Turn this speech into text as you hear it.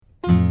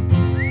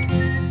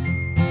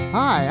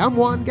Hi, I'm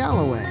Juan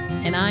Galloway.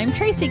 And I'm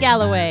Tracy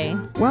Galloway.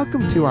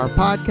 Welcome to our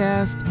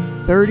podcast,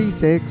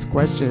 36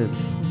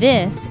 Questions.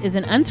 This is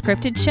an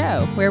unscripted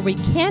show where we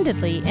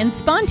candidly and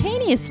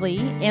spontaneously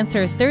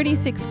answer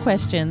 36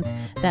 questions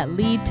that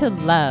lead to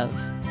love.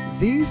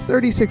 These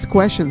 36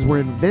 questions were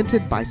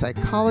invented by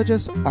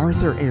psychologist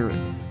Arthur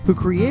Aron, who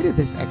created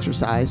this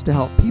exercise to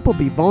help people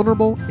be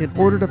vulnerable in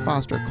order to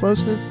foster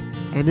closeness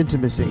and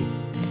intimacy.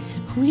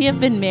 We have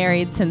been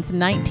married since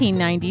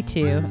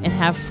 1992 and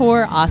have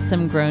 4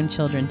 awesome grown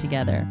children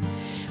together.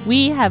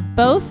 We have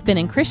both been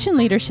in Christian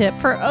leadership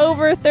for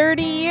over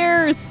 30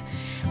 years.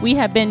 We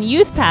have been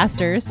youth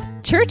pastors,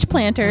 church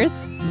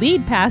planters,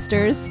 lead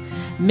pastors,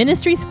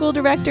 ministry school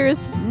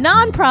directors,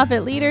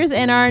 nonprofit leaders,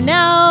 and are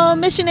now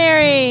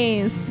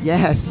missionaries.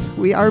 Yes,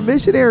 we are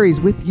missionaries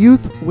with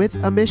Youth with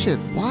a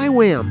Mission,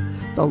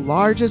 YWAM, the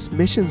largest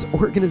missions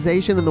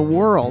organization in the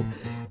world,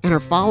 and are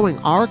following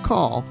our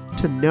call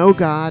to know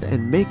God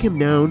and make Him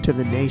known to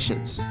the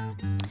nations.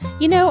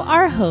 You know,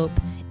 our hope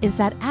is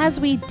that as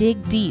we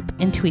dig deep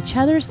into each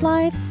other's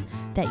lives,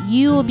 that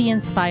you will be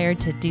inspired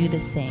to do the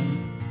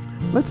same.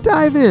 Let's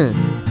dive in.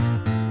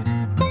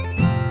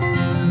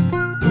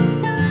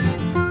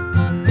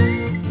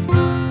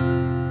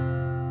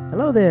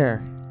 Hello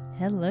there.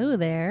 Hello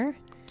there,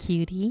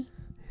 cutie.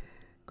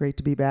 Great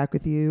to be back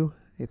with you.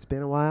 It's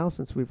been a while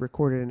since we've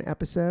recorded an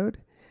episode,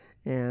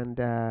 and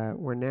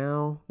we're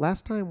now,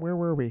 last time, where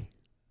were we?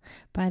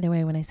 By the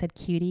way, when I said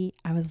cutie,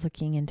 I was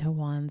looking into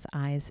Juan's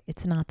eyes.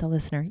 It's not the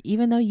listener,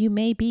 even though you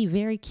may be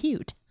very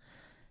cute.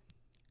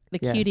 The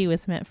cutie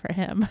was meant for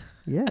him.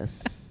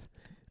 Yes.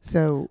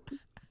 So,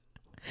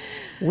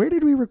 where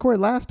did we record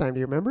last time? Do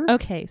you remember?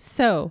 Okay,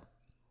 so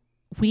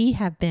we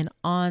have been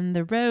on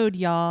the road,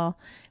 y'all.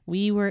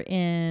 We were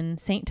in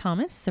St.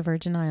 Thomas, the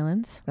Virgin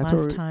Islands,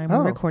 last time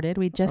we recorded.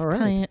 We just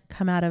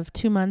come out of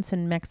 2 months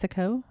in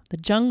Mexico, the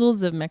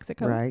jungles of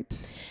Mexico. Right.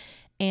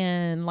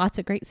 And lots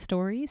of great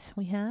stories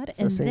we had.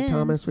 So St.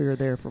 Thomas, we were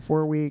there for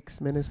 4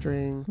 weeks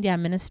ministering. Yeah,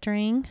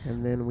 ministering.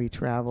 And then we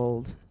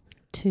traveled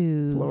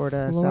to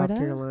Florida, South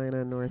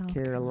Carolina, North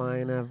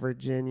Carolina,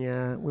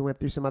 Virginia. We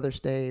went through some other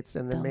states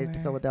and then made it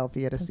to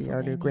Philadelphia to see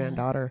our new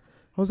granddaughter.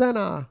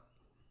 Hosanna!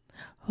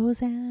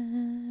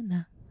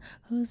 Hosanna!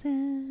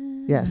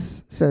 Hosanna!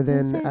 Yes. So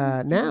then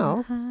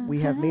now we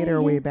have made our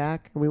way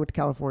back, and we went to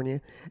California,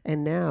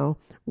 and now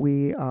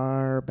we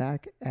are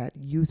back at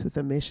Youth with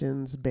a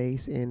Missions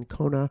base in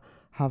Kona,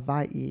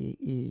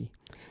 Hawaii.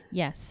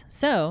 Yes.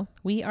 So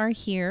we are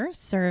here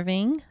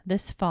serving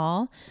this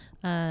fall.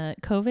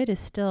 COVID is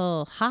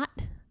still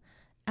hot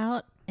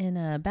out and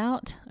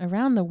about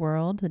around the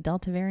world, the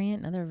Delta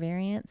variant and other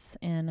variants.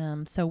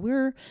 And so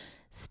we're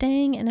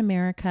staying in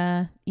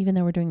America, even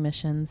though we're doing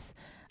missions.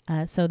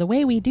 So the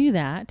way we do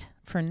that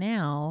for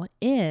now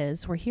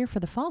is we're here for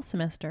the fall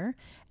semester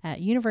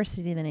at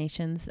University of the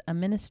Nations, a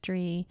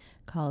ministry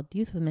called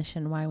Youth with a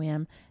Mission,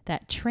 YWAM,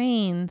 that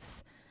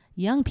trains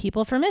young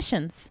people for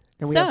missions.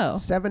 And we have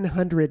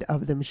 700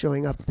 of them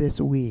showing up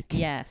this week.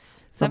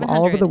 Yes. From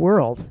all over the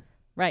world.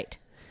 Right.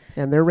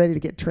 And they're ready to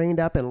get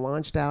trained up and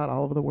launched out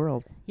all over the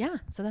world. Yeah,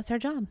 so that's our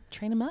job.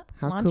 Train them up,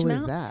 How launch cool them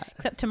is out. that?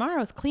 Except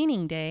tomorrow's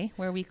cleaning day,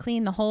 where we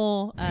clean the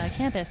whole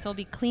campus. So we'll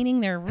be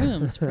cleaning their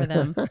rooms for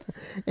them.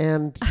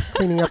 And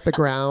cleaning up the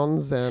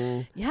grounds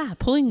and... Yeah,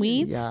 pulling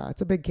weeds. Yeah,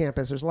 it's a big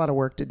campus. There's a lot of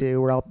work to do.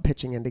 We're all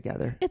pitching in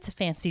together. It's a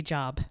fancy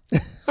job.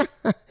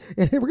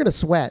 And we're going to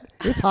sweat.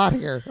 It's hot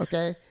here,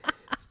 okay?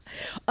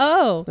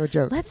 Oh, no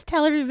joke. Let's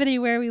tell everybody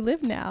where we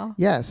live now.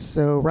 Yes.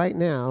 So right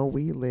now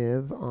we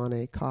live on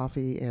a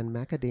coffee and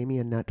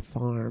macadamia nut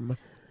farm.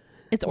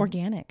 It's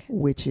organic.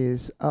 Which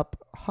is up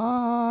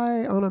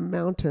high on a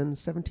mountain,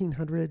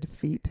 1,700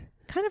 feet.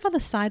 Kind of on the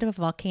side of a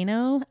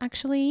volcano,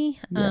 actually.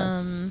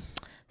 Yes.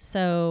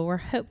 So we're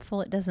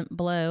hopeful it doesn't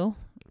blow.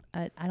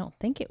 I don't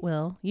think it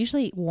will.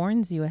 Usually it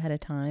warns you ahead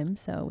of time,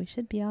 so we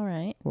should be all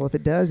right. Well, if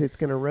it does, it's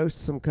going to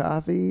roast some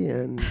coffee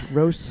and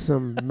roast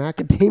some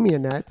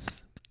macadamia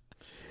nuts.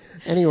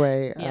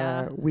 Anyway,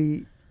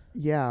 we're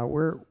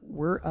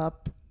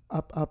up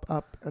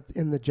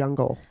in the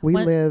jungle. We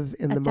live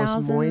in the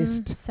most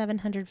moist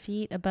 700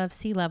 feet above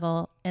sea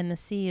level, and the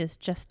sea is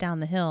just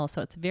down the hill,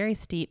 so it's very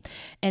steep.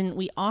 And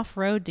we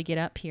off-road to get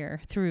up here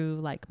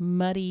through like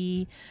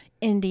muddy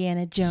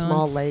Indiana Jones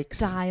small lakes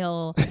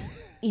style,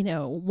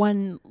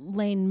 one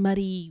lane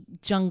muddy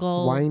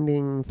jungle,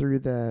 winding through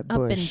the bush,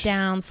 up and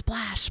down,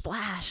 splash,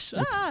 splash.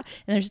 And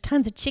there's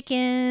tons of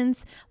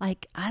chickens,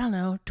 like, I don't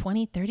know,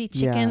 20, 30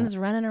 chickens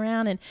running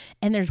around,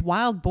 and there's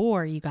wild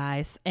boar, you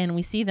guys, and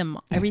we see them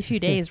every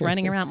few days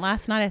running around.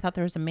 Last night I thought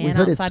there was a man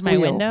outside my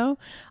window.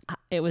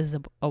 It was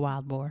a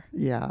wild boar.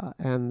 Yeah,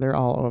 and they're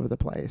all over the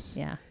place.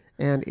 Yeah.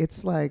 And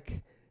it's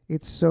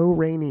so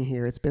rainy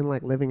here. It's been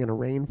like living in a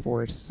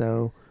rainforest,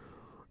 so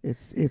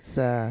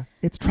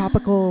it's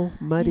tropical,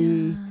 muddy.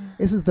 Yeah.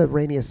 This is the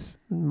rainiest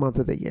month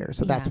of the year,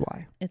 so that's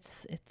why.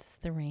 It's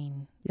the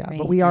rain. Yeah,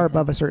 but we are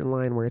above a certain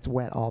line where it's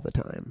wet all the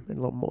time and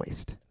a little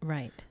moist.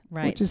 Right.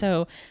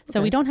 So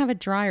we don't have a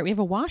dryer. We have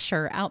a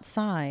washer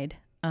outside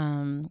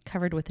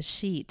covered with a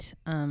sheet,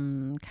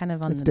 kind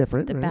of on It's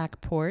different, the right?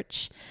 back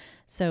porch.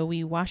 So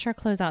we wash our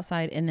clothes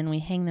outside and then we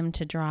hang them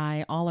to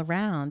dry all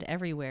around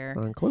everywhere.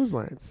 On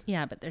clotheslines.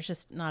 Yeah, but there's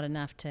just not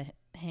enough to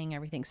hang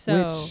everything.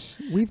 So, Which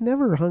we've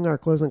never hung our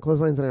clothes on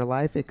clotheslines in our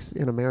life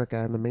in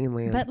America, in the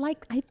mainland. but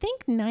like I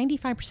think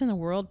 95% of the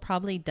world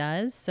probably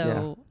does.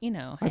 So, you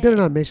know, I've done it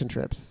on mission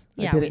trips.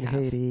 Yeah, I did we it in have.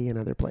 Haiti and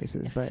other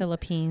places. the But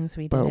Philippines,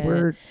 we did but it.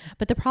 we're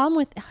But the problem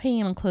with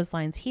hanging on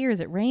clotheslines here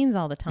is it rains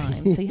all the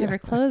time. So you have your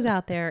clothes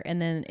out there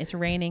and then it's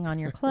raining on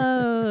your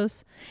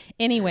clothes.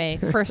 Anyway,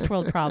 first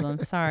world problem.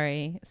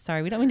 Sorry.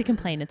 We don't mean to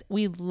complain.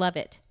 We love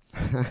it.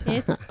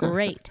 It's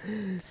great.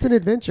 it's an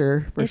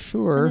adventure for It's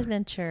sure. an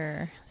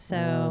adventure.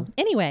 So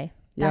anyway,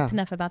 that's yeah.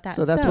 enough about that.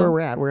 So that's where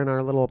we're at. We're in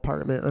our little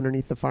apartment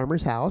underneath the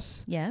farmer's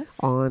house Yes.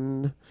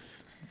 on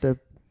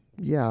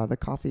the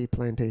coffee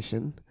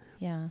plantation,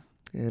 Yeah.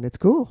 and it's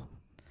cool.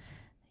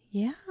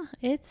 Yeah.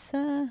 It's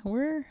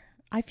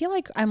I feel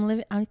like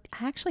I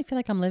actually feel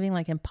like I'm living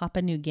like in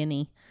Papua New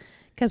Guinea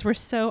because we're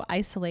so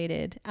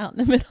isolated out in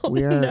the middle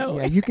We of are.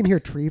 nowhere. Yeah, you can hear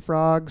tree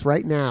frogs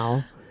right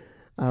now,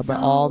 but So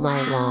all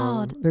night long.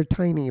 loud. They're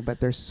tiny, but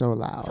they're so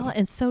loud.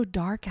 It's so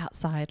dark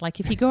outside. Like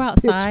if you go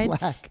Pitch outside,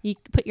 black. you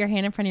put your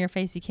hand in front of your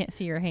face, you can't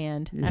see your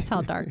hand. That's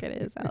how dark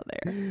it is out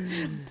there.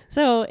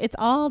 So it's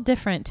all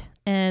different,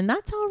 and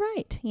that's all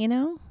right, you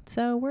know.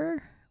 So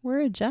we're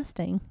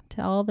adjusting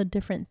to all the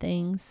different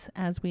things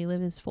as we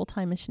live as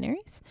full-time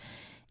missionaries,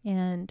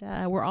 and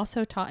we're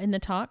also in the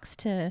talks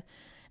to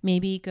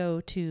maybe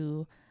go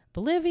to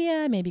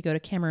Bolivia, maybe go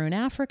to Cameroon,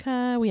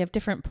 Africa. We have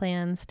different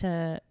plans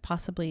to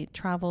possibly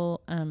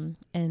travel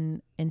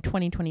in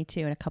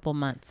 2022 in a couple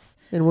months.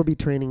 And we'll be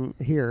training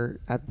here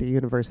at the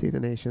University of the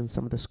Nations,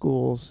 some of the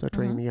schools, so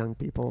training Mhm. the young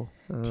people.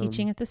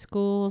 Teaching at the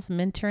schools,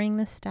 mentoring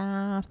the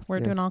staff. We're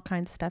Yeah. doing all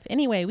kinds of stuff.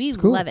 Anyway, we It's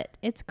cool. love it.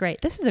 It's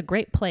great. This is a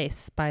great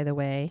place, by the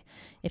way.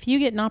 If you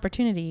get an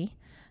opportunity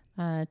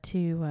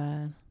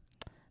to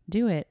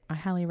do it, I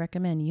highly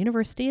recommend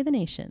University of the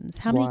Nations.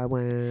 How many?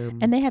 YWAM,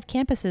 And they have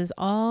campuses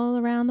all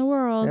around the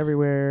world.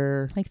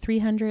 everywhere. Like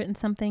 300 and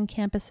something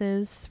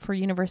campuses for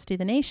University of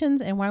the Nations,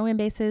 and YWAM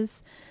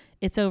bases,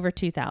 it's over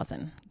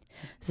 2,000. a lot.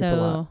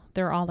 So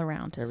they're all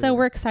around. So Everywhere.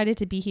 we're excited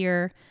to be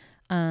here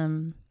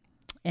and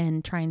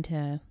trying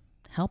to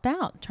help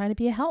out, try to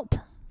be a help.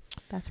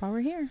 That's why we're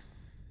here.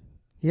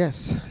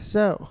 Yes.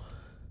 So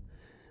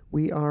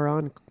we are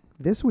on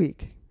this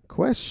week.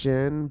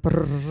 Question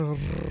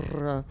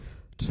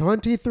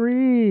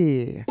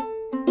 23.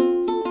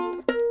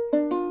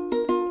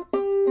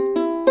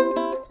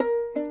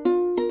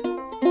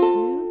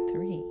 Two,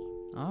 three.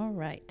 All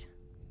right.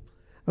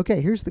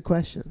 Okay, here's the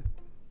question.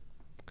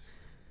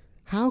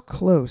 How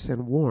close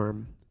and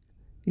warm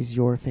is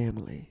your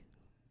family?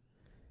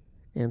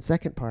 And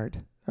second part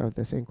of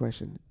the same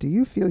question, do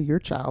you feel your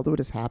childhood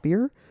is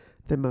happier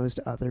than most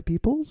other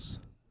people's?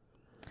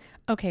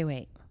 Okay,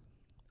 wait.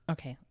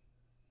 Okay.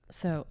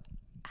 So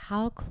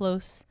how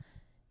close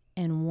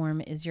and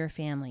warm is your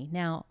family?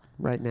 Now,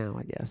 Right now,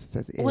 I guess. It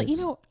says is. well, you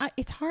know,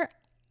 it's hard.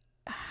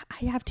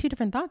 I have two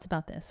different thoughts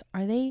about this.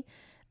 Are they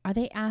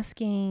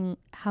asking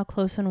how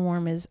close and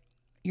warm is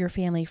your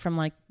family from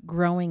like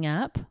growing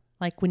up,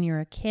 like when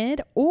you're a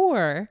kid,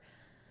 or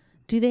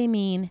do they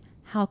mean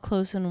how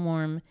close and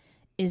warm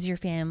is your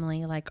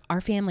family, like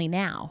our family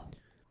now?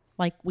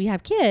 Like we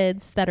have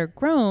kids that are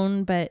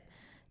grown, but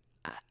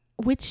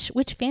which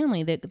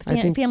family? The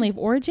I think- family of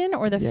origin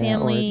or the Yeah,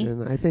 family?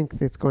 origin. I think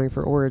it's going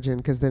for origin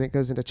because then it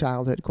goes into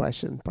childhood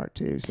question part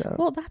 2. So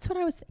Well, that's what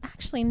I was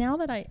actually. Now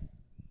that I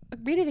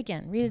read it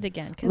again, because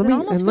Let it me-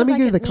 almost and feels let me like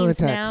give it you the means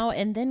context. now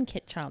and then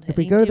kid childhood. if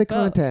we You go to do the both.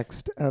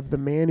 context of the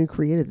man who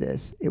created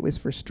this, it was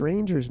for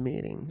strangers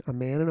meeting, a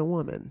man and a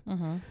woman,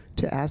 Mm-hmm.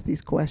 to ask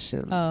these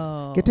questions,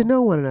 Oh, get to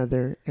know one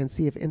another, and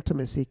see if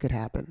intimacy could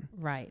happen.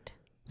 right.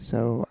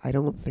 So I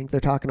don't think they're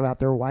talking about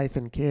their wife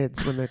and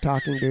kids when they're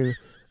talking to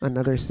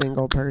another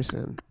single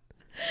person.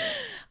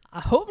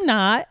 I hope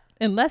not,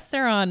 unless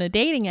they're on a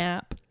dating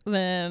app.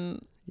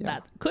 Then Yeah.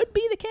 that could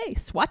be the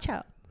case. Watch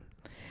out.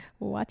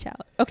 Watch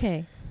out.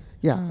 Okay.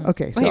 Yeah.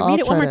 Okay. So Okay, I'll read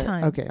it one try more to,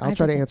 time. Okay. I I'll have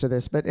try to to think. answer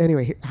this. But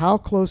anyway, how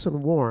close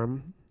and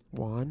warm,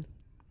 Juan,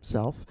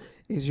 self,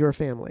 is your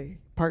family?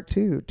 Part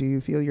 2. Do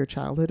you feel your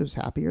childhood was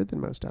happier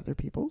than most other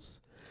people's?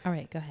 All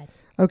right. Go ahead.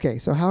 Okay.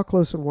 So how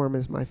close and warm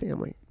is my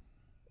family?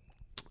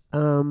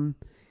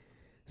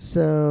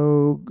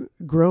 So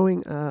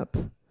growing up,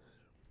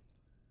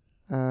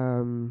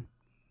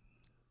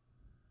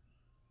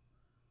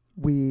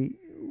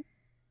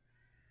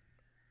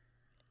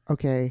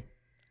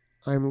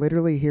 I'm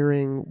literally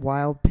hearing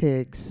wild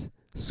pigs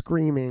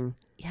screaming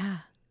Yeah.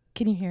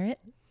 Can you hear it?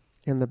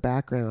 in the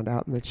background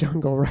out in the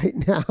jungle right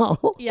now.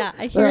 Yeah.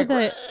 I They're hear like,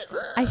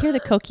 the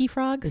coqui They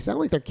frogs. sound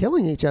like they're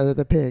killing each other,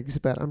 the pigs,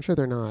 but I'm sure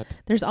they're not.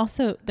 There's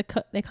also they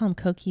call them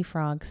coqui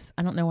frogs.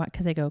 I don't know why,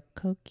 because they go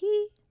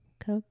coqui.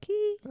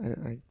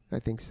 I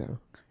think so.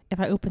 If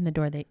I opened the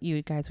door,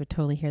 you guys would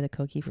totally hear the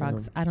coqui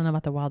frogs. Yeah. I don't know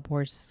about the wild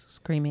boars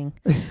screaming,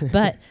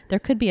 but there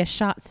could be a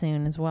shot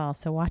soon as well.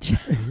 So watch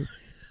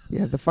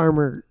Yeah, the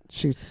farmer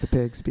shoots the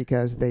pigs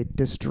because they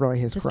destroy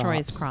his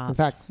crops. In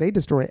fact, they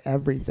destroy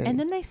everything. And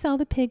then they sell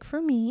the pig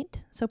for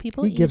meat, so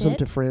people eat it. He gives them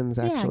to friends,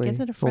 actually. Yeah, gives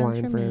it to friends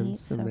Hawaiian for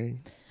friends, meat. and they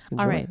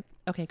enjoy all right. it.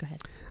 Okay, go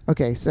ahead.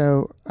 Okay,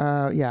 so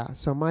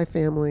so my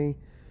family,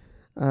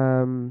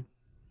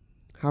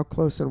 how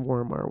close and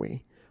warm are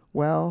we?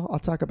 Well, I'll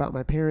talk about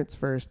my parents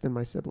first, then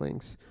my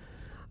siblings.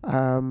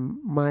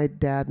 My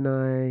dad and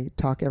I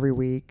talk every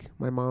week.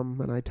 My mom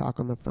and I talk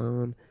on the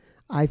phone.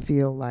 I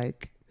feel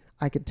like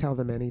I could tell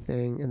them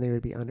anything and they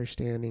would be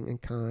understanding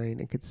and kind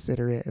and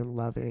considerate and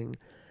loving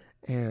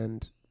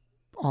and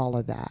all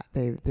of that.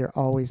 They're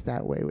always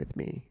that way with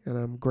me, and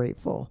I'm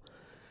grateful.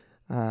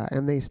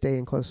 And they stay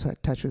in close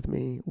touch with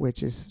me,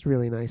 which is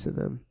really nice of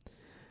them.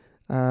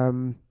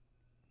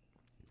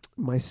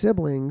 My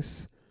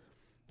siblings,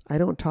 I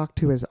don't talk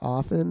to as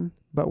often,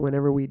 but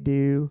whenever we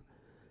do,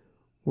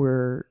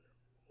 we're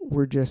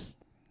just,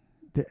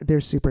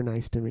 they're super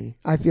nice to me.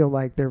 I feel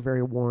like they're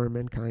very warm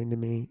and kind to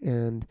me,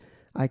 and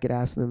I could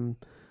ask them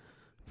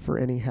for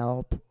any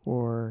help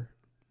or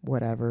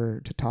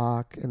whatever to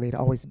talk, and they'd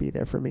always be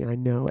there for me. I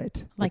know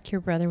it. Like your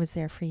brother was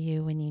there for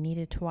you when you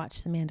needed to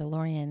watch The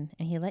Mandalorian,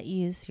 and he let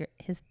you use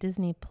his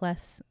Disney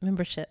Plus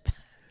membership.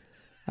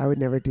 I would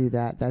never do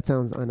that. That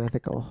sounds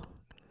unethical.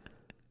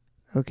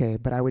 Okay,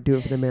 but I would do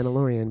it for The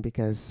Mandalorian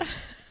because,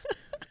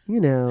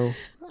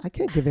 I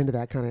can't give in to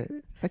that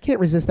I can't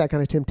resist that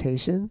kind of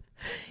temptation.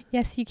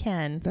 Yes, you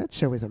can. That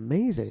show is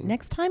amazing.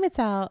 Next time it's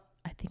out,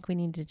 I think we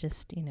need to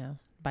just,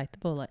 bite the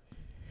bullet.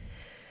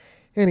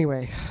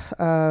 Anyway,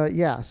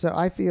 so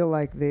I feel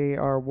like they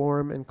are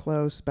warm and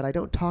close, but I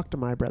don't talk to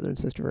my brother and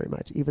sister very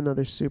much, even though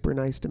they're super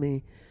nice to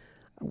me.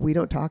 We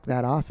don't talk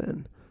that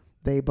often.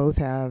 They both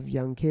have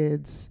young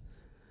kids,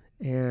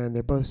 and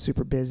they're both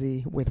super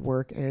busy with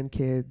work and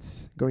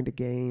kids, going to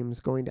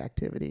games, going to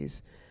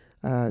activities.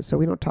 So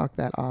we don't talk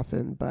that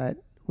often, but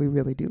we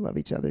really do love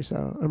each other,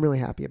 so I'm really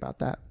happy about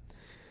that.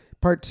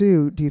 Part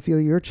 2, do you feel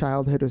your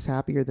childhood was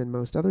happier than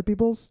most other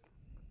people's?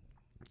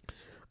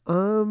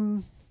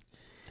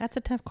 That's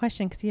a tough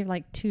question because you have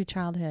like 2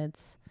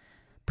 childhoods,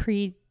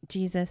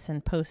 pre-Jesus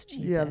and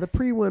post-Jesus. Yeah, the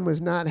pre one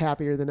was not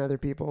happier than other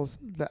people's.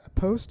 The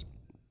post,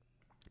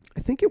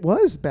 I think it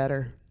was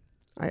better,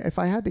 if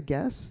I had to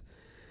guess,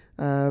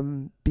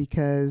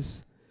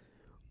 because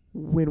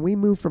when we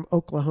moved from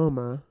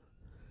Oklahoma,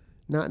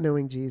 not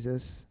knowing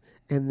Jesus,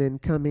 and then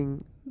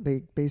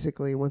they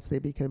basically, once they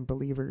became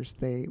believers,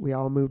 we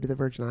all moved to the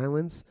Virgin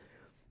Islands.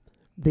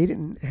 They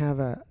didn't have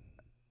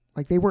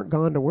they weren't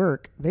gone to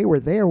work. They were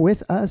there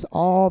with us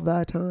all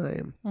the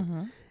time.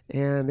 Mm-hmm.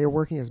 And they were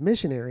working as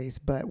missionaries,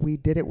 but we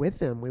did it with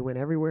them. We went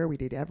everywhere. We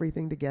did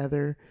everything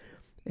together.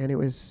 And it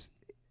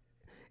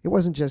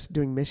wasn't just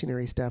doing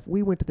missionary stuff.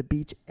 We went to the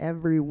beach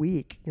every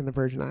week in the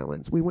Virgin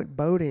Islands. We went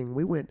boating.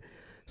 We went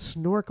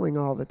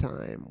snorkeling all the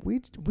time.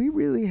 We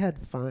really had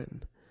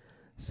fun.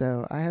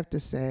 So I have to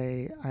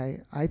say,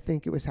 I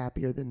think it was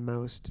happier than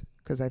most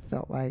because I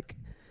felt like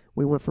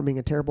we went from being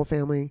a terrible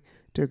family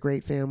to a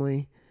great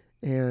family.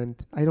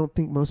 And I don't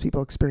think most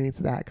people experience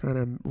that kind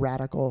of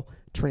radical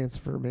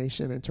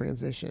transformation and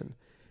transition.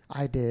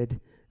 I did,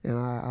 and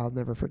I'll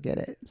never forget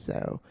it.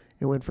 So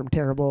it went from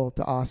terrible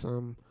to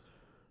awesome,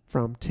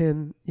 from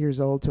 10 years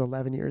old to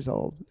 11 years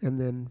old,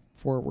 and then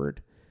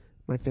forward.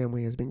 My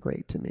family has been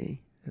great to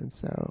me, and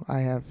so I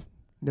have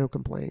no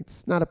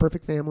complaints. Not a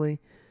perfect family,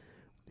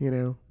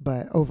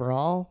 but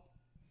overall,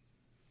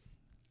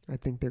 I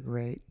think they're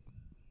great.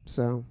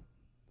 So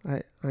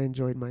I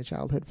enjoyed my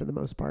childhood for the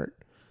most part.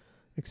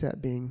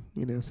 Except being,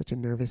 such a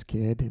nervous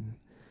kid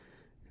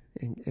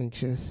and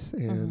anxious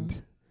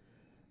and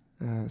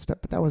stuff.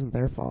 But that wasn't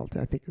their fault.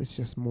 I think it was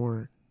just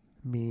more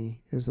me.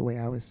 It was the way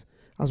I was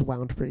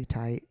wound pretty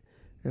tight,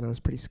 and I was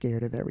pretty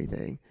scared of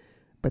everything.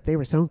 But they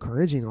were so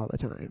encouraging all the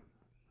time.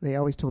 They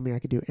always told me I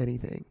could do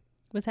anything.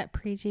 Was that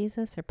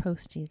pre-Jesus or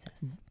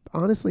post-Jesus?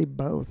 Honestly,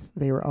 both.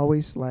 They were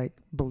always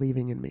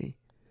believing in me.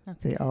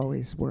 That's they good.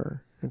 always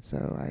were. And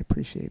so I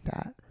appreciate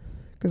that.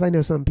 Because I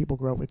know some people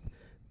grow up with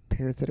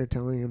parents that are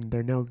telling them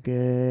they're no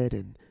good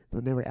and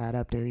they'll never add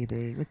up to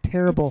anything.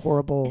 Terrible,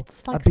 horrible,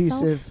 it's like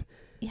abusive.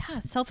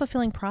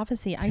 Self-fulfilling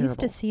prophecy. Terrible. I used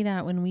to see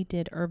that when we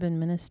did urban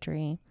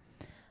ministry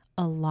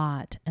a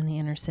lot in the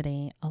inner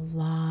city. A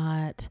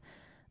lot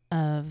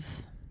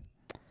of,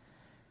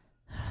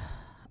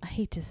 I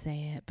hate to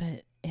say it,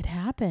 but it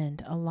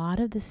happened. A lot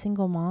of the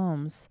single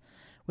moms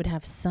would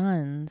have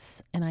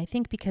sons, and I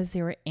think because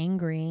they were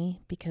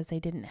angry because they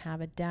didn't have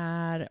a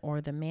dad,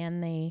 or the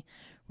man they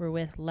were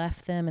with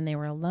left them and they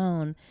were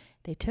alone,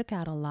 they took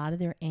out a lot of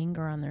their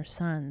anger on their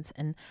sons.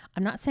 And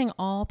I'm not saying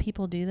all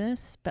people do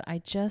this, but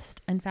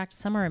in fact,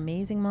 some are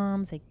amazing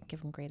moms. They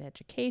give them great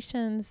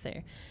educations.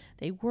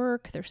 They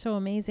work. They're so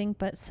amazing.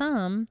 But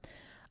some,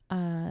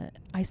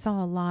 I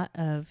saw a lot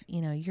of,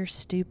 you're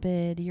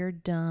stupid, you're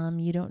dumb,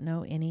 you don't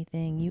know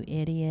anything, you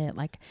idiot.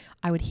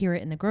 I would hear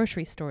it in the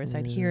grocery stores.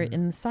 I'd hear it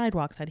in the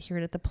sidewalks. I'd hear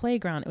it at the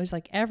playground. It was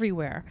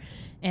everywhere.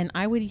 And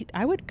I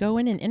would go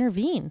in and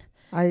intervene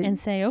and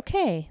say,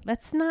 okay,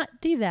 let's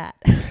not do that.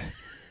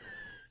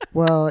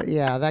 Well,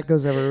 yeah, that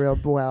goes over real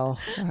well.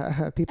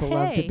 People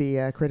love to Hey.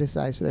 be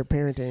criticized for their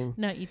parenting.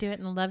 No, you do it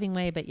in a loving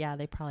way, but yeah,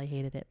 they probably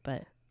hated it.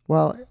 But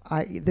Well,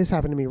 this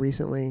happened to me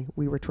recently.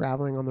 We were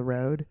traveling on the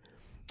road,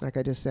 like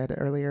I just said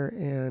earlier,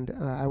 and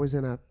I was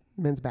in a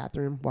men's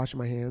bathroom washing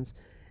my hands,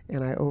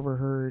 and I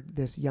overheard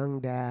this young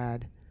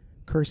dad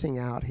cursing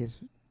out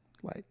his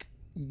like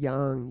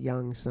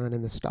young son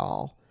in the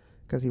stall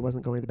because he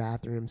wasn't going to the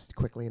bathrooms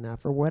quickly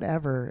enough or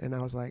whatever. And I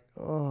was like,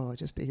 oh,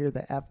 just to hear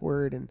the F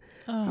word. And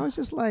I was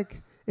just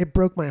like, it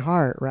broke my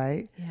heart,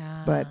 right?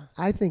 yeah. But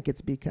I think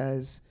it's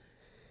because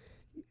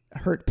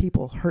hurt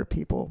people.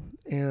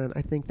 And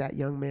I think that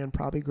young man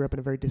probably grew up in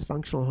a very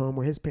dysfunctional home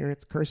where his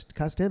parents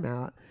cussed him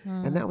out.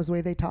 And that was the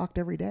way they talked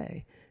every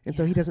day. And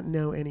so he doesn't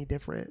know any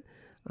different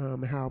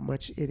how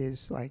much it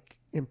is like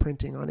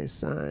imprinting on his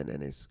son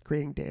and is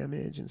creating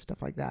damage and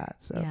stuff like that.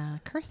 So yeah,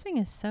 cursing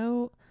is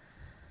so.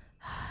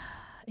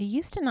 It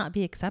used to not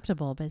be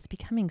acceptable, but it's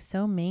becoming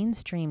so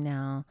mainstream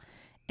now.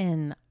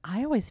 And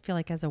I always feel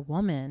like as a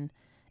woman,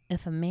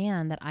 if a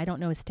man that I don't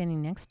know is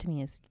standing next to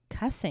me is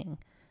cussing,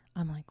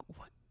 I'm like,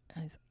 what?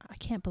 I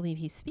can't believe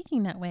he's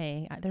speaking that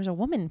way. There's a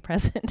woman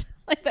present.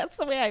 Like, that's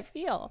the way I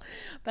feel.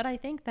 But I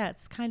think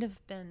that's kind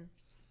of been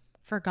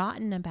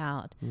forgotten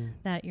about,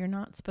 that you're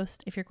not supposed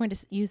to, if you're going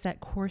to use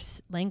that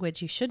coarse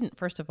language, you shouldn't,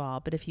 first of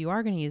all. But if you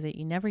are going to use it,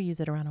 you never use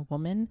it around a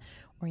woman,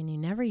 or you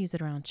never use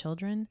it around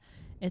children.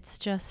 It's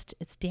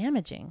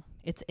damaging.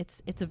 It's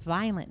a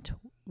violent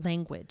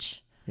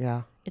language.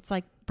 yeah. It's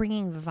like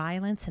bringing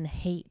violence and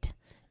hate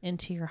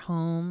into your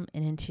home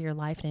and into your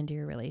life and into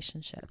your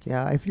relationships.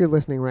 Yeah, if you're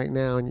listening right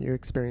now and you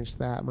experienced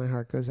that, my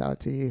heart goes out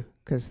to you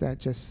because that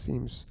just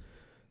seems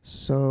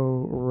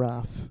so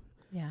rough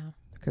Yeah.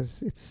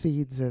 because it's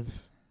seeds of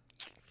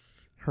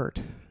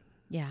hurt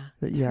Yeah.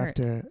 that it's you hurt.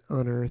 have to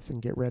unearth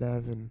and get rid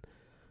of and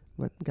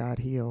let God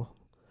heal.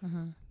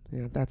 Mm-hmm.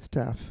 Yeah, that's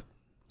tough.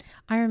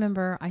 I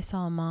remember I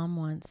saw a mom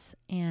once,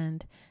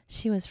 and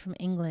she was from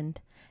England.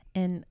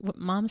 And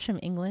moms from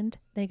England,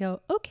 they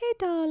go, "Okay,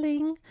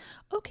 darling.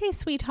 Okay,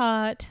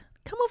 sweetheart.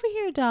 Come over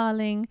here,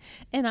 darling."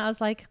 And I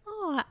was like,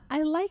 "Oh,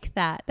 I like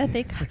that." That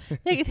they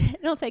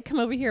don't say, "Come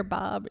over here,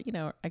 Bob." You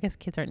know, I guess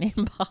kids aren't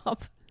named Bob.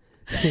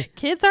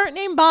 Kids aren't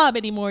named Bob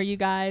anymore, you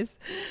guys.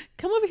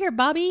 "Come over here,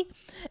 Bobby."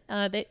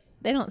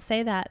 They don't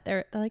say that.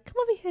 They're like, "Come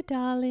over here,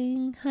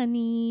 darling,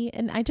 honey."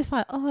 And I just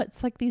thought, oh,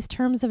 it's like these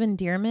terms of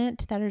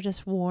endearment that are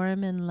just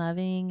warm and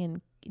loving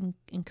and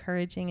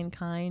encouraging and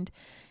kind.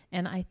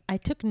 And I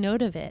took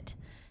note of it,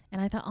 and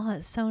I thought, oh,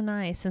 it's so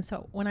nice. And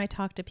so when I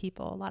talk to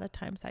people, a lot of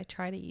times I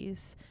try to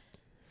use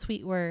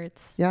sweet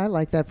words. Yeah, I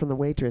like that from the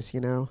waitress,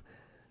 you know.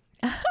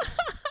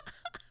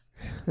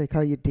 They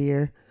call you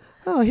dear.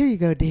 "Oh, here you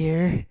go,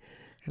 dear."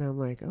 And I'm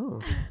like,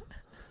 oh.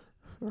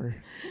 Or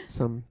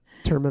some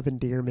term of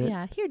endearment.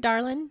 Yeah, here,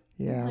 darling.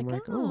 Yeah, I'm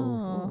like, oh,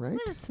 all right.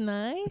 That's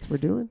nice. That's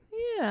what we're doing.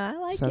 Yeah, I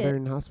like it.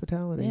 Southern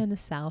hospitality. In the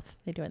South.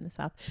 They do it in the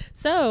South.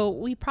 So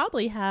we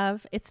probably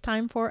have, it's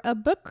time for a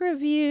book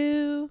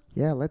review.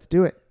 Yeah, let's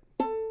do it.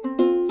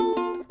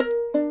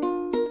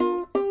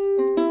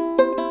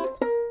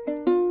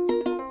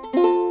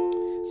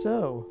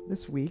 So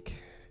this week,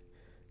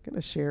 I'm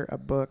going to share a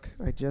book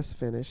I just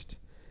finished.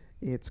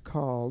 It's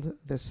called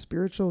The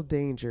Spiritual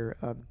Danger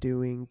of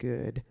Doing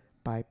Good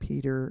by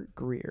Peter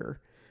Greer.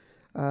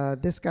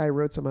 This guy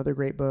wrote some other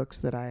great books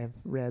that I have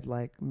read,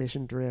 like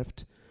Mission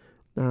Drift,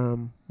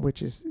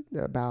 which is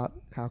about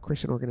how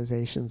Christian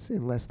organizations,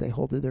 unless they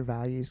hold to their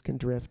values, can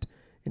drift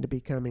into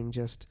becoming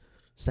just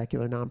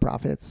secular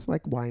nonprofits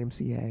like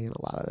YMCA and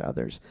a lot of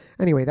others.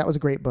 Anyway, that was a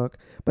great book.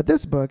 But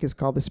this book is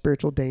called The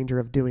Spiritual Danger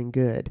of Doing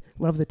Good.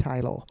 Love the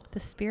title. The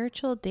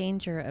Spiritual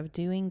Danger of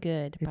Doing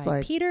Good It's by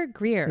like- Peter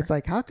Greer. It's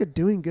like, how could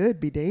doing good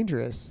be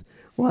dangerous?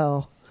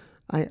 Well,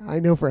 I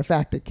know for a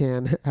fact it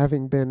can,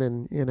 having been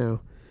in,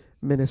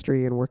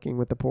 ministry and working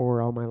with the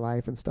poor all my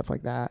life and stuff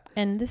like that.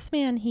 And this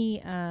man,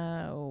 he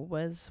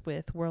was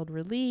with World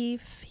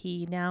Relief.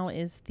 He now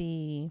is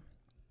the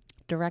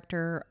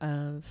director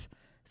of,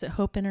 is it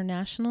Hope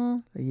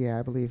International? Yeah,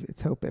 I believe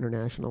it's Hope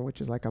International,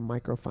 which is like a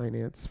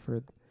microfinance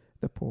for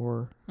the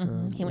poor.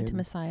 He went to in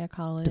Messiah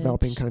College.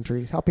 developing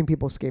countries, helping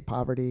people escape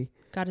poverty.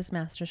 Got his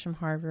master's from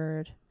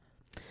Harvard.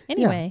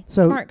 Anyway,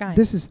 so smart guy.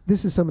 This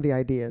is some of the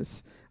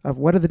ideas of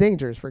what are the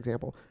dangers. For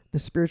example, the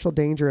spiritual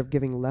danger of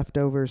giving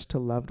leftovers to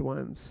loved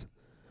ones.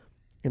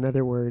 In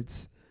other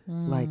words,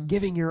 like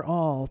giving your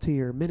all to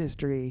your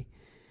ministry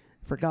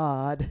for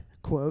God,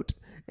 quote,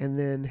 and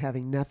then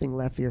having nothing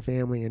left for your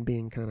family and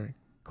being kind of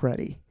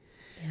cruddy,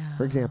 Yeah.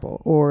 for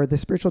example. Or the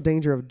spiritual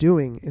danger of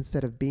doing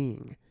instead of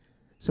being.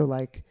 So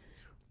like,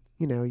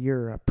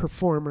 you're a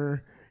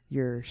performer,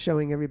 you're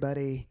showing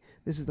everybody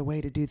this is the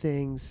way to do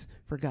things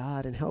for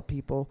God and help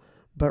people,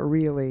 but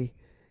really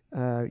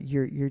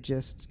you're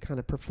just kind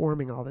of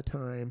performing all the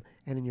time,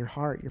 and in your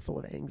heart you're full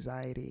of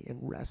anxiety and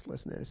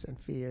restlessness and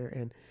fear,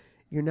 and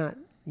you're not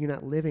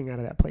living out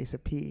of that place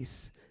of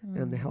peace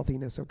and the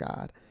healthiness of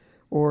God.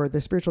 Or the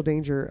spiritual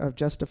danger of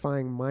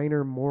justifying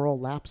minor moral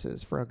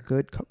lapses for a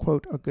good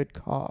quote a good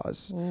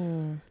cause.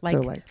 Ooh. So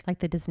Like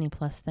the Disney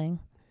Plus thing.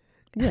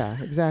 yeah,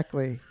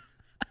 exactly.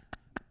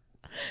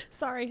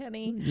 Sorry,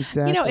 honey.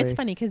 Exactly. You know, it's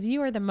funny because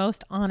you are the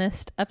most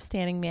honest,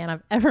 upstanding man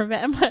I've ever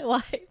met in my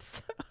life.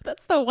 So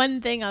that's the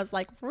one thing I was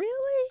like,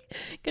 really?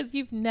 Because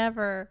you've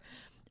never,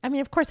 I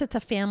mean, of course, it's a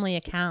family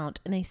account,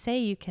 and they say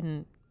you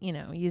can, you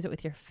know, use it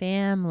with your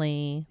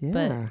family. Yeah,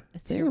 but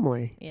it's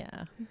family.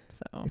 Yeah.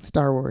 So, It's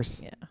Star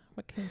Wars. yeah.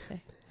 What can I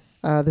say?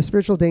 The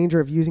spiritual danger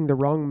of using the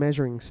wrong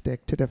measuring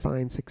stick to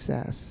define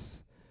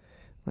success.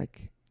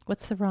 Like,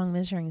 What's the wrong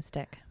measuring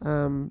stick?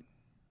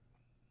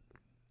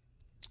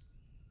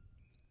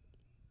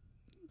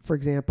 For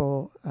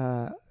example,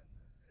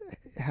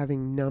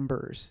 having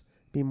numbers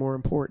be more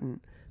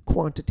important,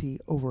 quantity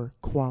over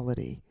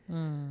quality,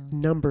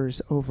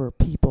 numbers over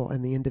people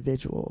and the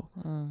individual,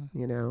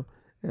 you know,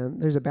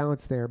 and there's a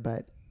balance there,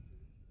 but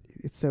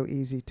it's so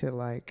easy to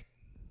like,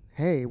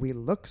 hey, we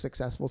look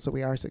successful, so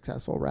we are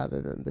successful rather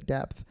than the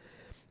depth.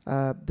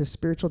 The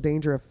spiritual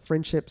danger of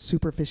friendship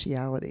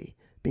superficiality,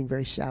 being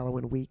very shallow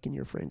and weak in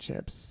your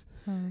friendships.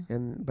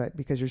 But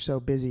because you're so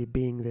busy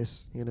being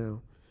this, you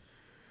know,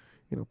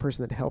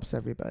 person that helps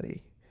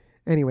everybody.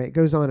 Anyway, it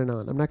goes on and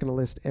on. I'm not going to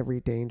list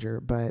every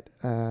danger, but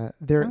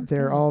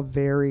they're all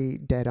very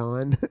dead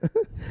on.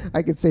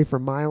 I could say for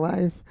my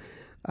life,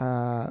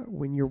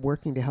 when you're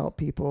working to help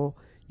people,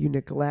 you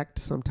neglect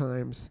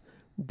sometimes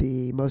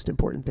the most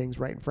important things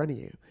right in front of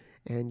you,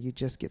 and you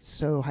just get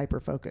so hyper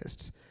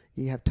focused.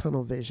 You have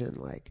tunnel vision,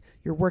 like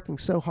you're working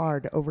so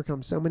hard to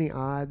overcome so many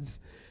odds.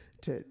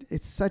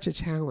 It's such a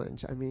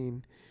challenge. I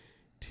mean,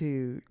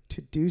 to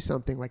do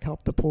something like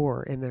help the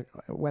poor, and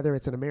whether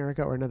it's in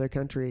America or another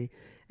country,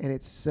 and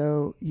it's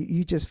so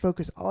you just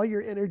focus all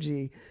your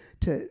energy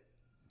to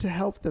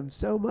help them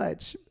so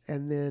much,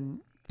 and then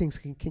things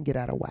can get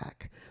out of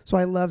whack. So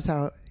I loves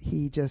how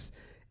he just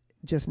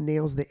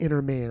nails the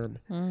inner man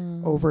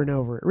over and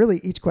over.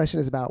 Really, each question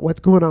is about what's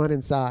going on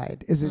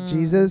inside. Is it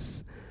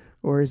Jesus,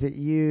 or is it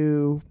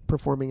you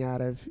performing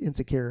out of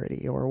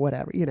insecurity or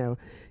whatever? You know,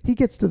 he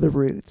gets to the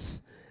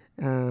roots,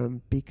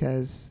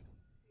 because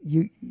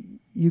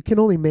you can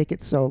only make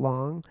it so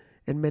long,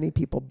 and many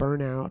people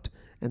burn out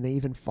and they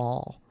even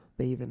fall.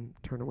 They even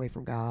turn away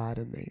from God,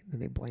 and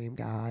they blame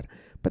God,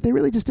 but they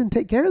really just didn't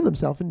take care of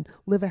themselves and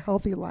live a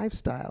healthy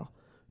lifestyle.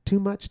 Too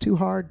much, too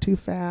hard, too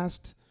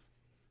fast.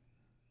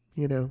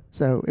 You know,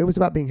 so it was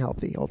about being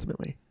healthy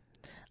ultimately.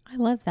 I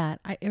love that.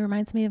 It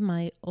reminds me of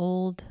my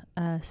old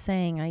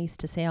saying I used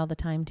to say all the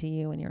time to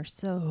you when you were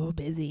so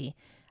busy.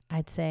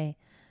 I'd say,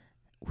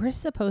 we're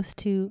supposed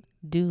to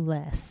do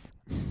less.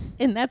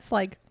 And that's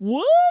like,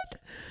 what?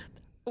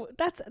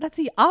 That's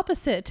the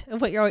opposite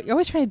of what you're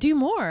always trying to do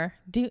more.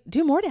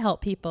 Do more to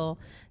help people.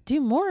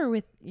 Do more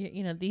with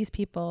these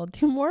people.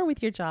 Do more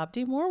with your job.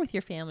 Do more with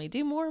your family.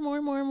 Do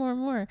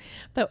more.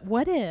 But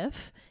what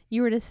if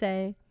you were to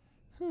say,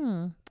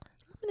 I'm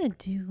going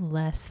to do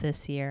less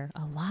this year,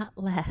 a lot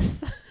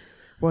less.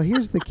 Well,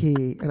 here's the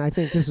key, and I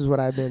think this is what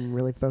I've been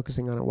really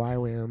focusing on at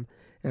YWAM,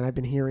 and I've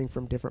been hearing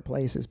from different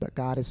places, but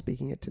God is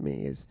speaking it to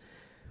me, is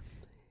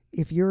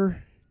if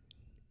you're,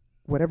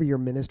 whatever your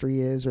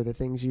ministry is or the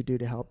things you do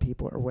to help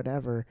people or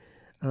whatever,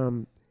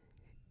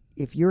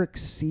 if you're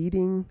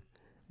exceeding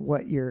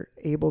what you're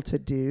able to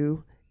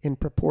do in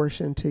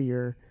proportion to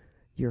your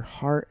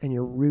heart and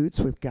your roots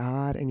with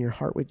God and your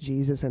heart with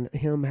Jesus and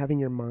him having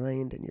your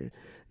mind and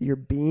your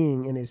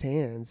being in his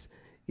hands,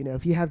 you know,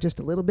 if you have just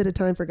a little bit of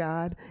time for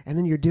God and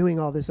then you're doing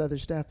all this other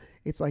stuff,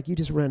 it's like you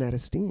just run out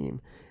of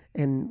steam.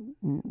 And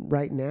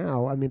right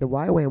now, I mean, the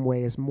YWAM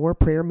way is more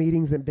prayer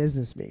meetings than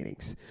business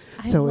meetings.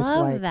 So it's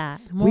like that.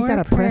 We got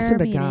to press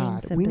into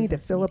God. We need to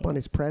fill up on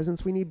his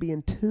presence. We need to be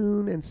in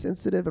tune and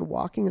sensitive and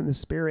walking in the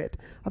Spirit.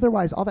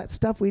 Otherwise, all that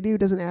stuff we do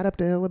doesn't add up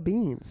to a hill of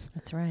beans.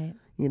 That's right.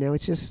 You know,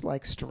 it's just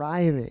like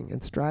striving,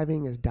 and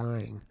striving is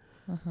dying,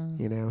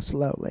 you know,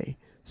 slowly.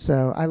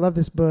 So I love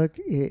this book.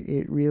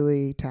 It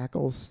really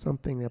tackles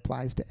something that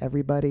applies to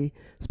everybody,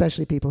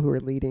 especially people who are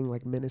leading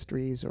like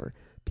ministries or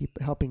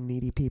people helping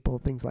needy people,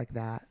 things like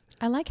that.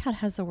 I like how it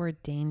has the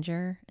word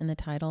danger in the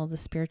title, the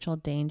spiritual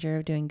danger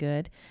of doing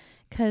good,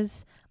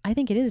 because I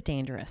think it is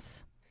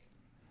dangerous.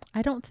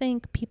 I don't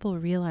think people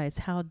realize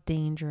how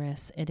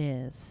dangerous it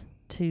is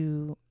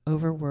to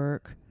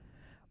overwork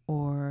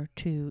or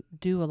to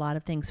do a lot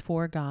of things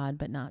for God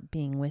but not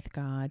being with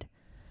God.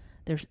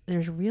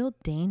 There's real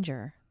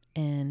danger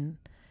in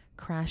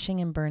crashing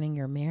and burning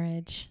your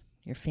marriage,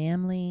 your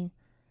family,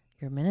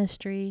 your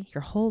ministry,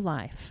 your whole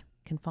life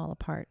can fall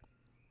apart.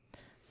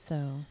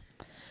 So,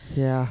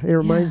 yeah, it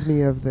reminds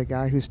me of the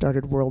guy who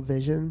started World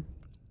Vision.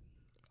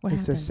 What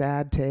it's happened? a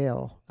sad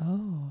tale.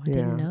 Oh, I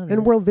didn't know this.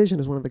 And World Vision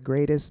is one of the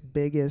greatest,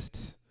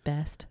 biggest,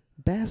 best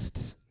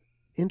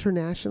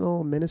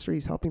international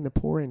ministries helping the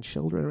poor and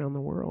children around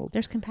the world.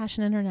 There's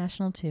Compassion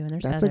International too, and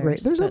there's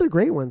there's other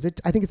great ones.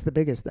 I think it's the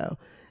biggest though.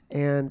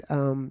 And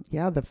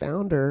the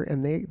founder,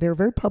 and they're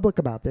very public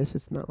about this.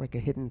 It's not like a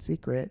hidden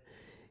secret.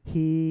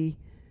 He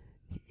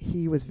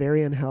was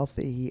very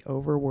unhealthy. He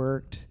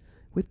overworked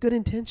with good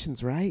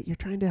intentions, right? You're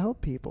trying to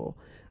help people,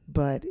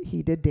 but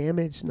he did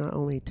damage not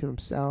only to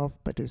himself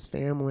but to his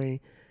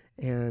family.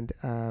 And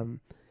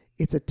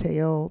it's a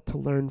tale to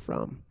learn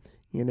from,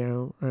 you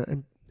know.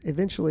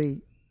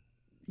 eventually,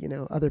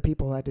 other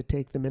people had to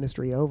take the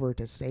ministry over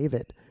to save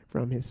it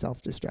from his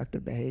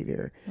self-destructive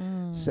behavior.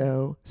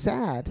 So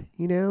sad,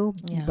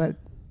 Yeah. but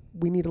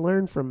we need to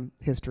learn from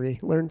history,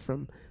 learn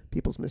from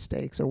people's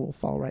mistakes, or we'll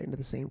fall right into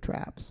the same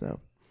trap. So,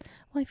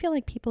 well, I feel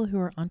like people who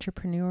are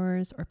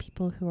entrepreneurs or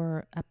people who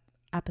are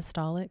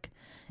apostolic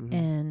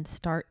and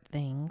start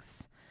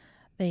things,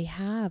 they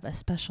have a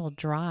special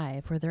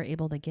drive where they're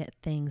able to get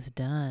things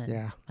done.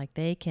 Yeah. Like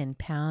they can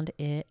pound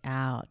it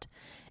out.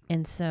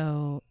 And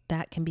so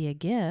that can be a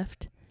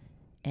gift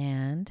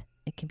and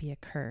it can be a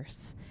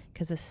curse,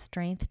 because a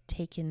strength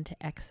taken to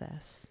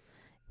excess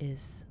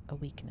is a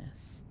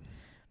weakness.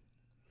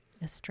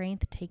 A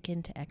strength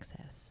taken to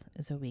excess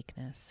is a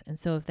weakness. And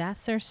so if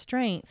that's their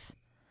strength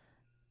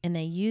and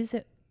they use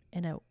it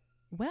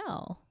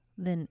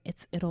then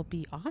it'll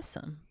be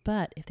awesome.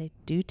 But if they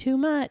do too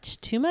much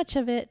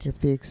of it, if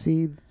they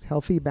exceed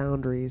healthy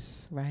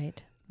boundaries,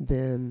 right,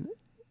 then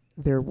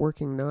they're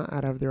working not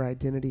out of their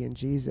identity in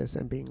Jesus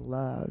and being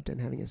loved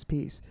and having his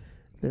peace.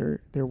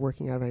 They're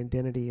working out of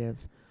identity of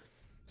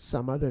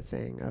some other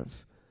thing,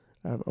 of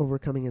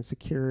overcoming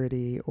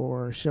insecurity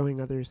or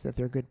showing others that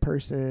they're a good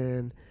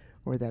person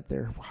or that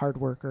they're a hard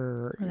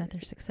worker. Or that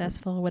they're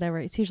successful, whatever.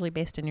 It's usually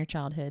based in your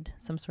childhood,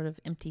 some sort of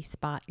empty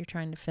spot you're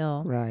trying to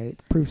fill. Right.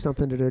 Prove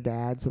something to their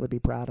dad so they'll be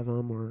proud of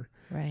them or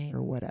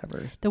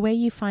whatever. The way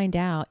you find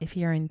out if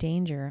you're in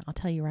danger, I'll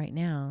tell you right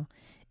now,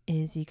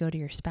 is you go to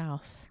your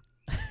spouse.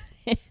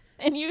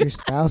 And your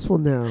spouse will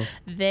know.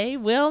 They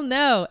will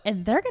know.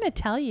 And they're going to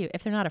tell you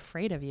if they're not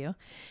afraid of you.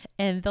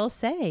 And they'll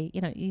say,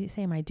 you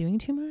say, am I doing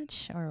too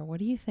much? Or what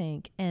do you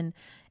think? And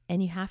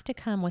you have to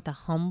come with a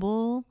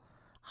humble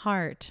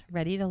heart,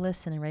 ready to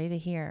listen and ready to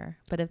hear.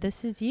 But if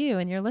this is you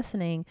and you're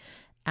listening,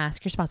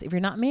 ask your spouse. If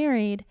you're not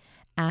married,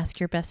 ask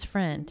your best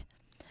friend.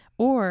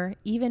 Or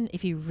even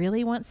if you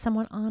really want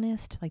someone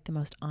honest, like the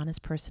most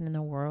honest person in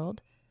the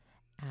world,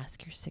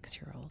 ask your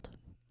 6-year-old.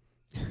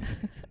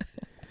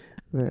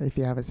 If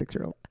you have a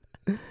 6-year-old.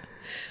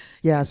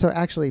 Yeah, so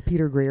actually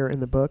Peter Greer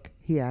in the book,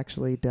 he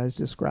actually does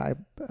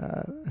describe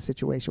a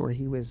situation where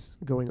he was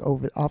going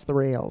off the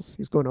rails.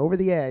 He was going over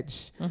the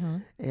edge,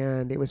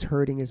 and it was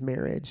hurting his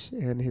marriage,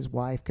 and his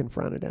wife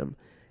confronted him,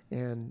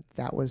 and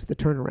that was the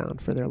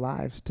turnaround for their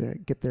lives to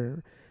get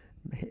their...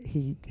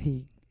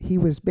 He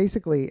was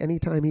basically,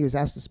 anytime he was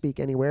asked to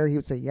speak anywhere, he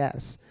would say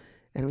yes,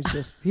 and it was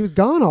just, he was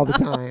gone all the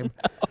time.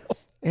 Oh, no.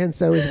 And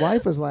so his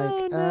wife was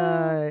like,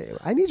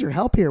 I need your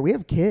help here. We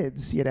have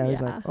kids, He's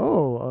like,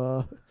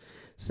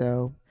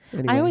 so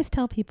anyway. I always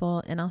tell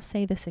people, and I'll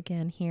say this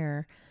again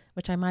here,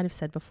 which I might have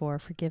said before,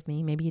 forgive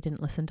me. Maybe you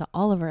didn't listen to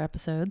all of our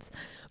episodes,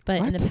 but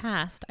in the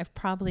past, I've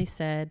probably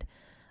said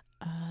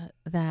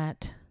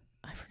that,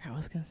 I forgot what I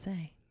was going to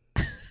say.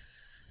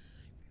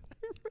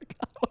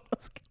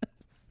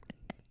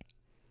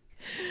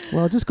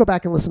 Well, just go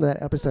back and listen to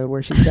that episode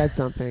where she said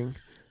something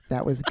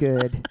that was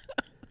good.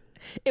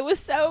 It was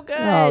so good.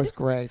 Oh, it was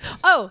great.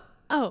 Oh,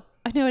 I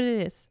know what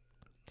it is.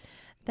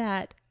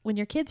 That when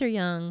your kids are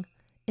young,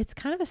 it's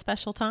kind of a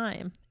special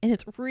time and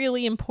it's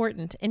really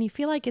important. And you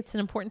feel like it's an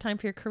important time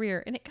for your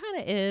career. And it kind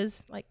of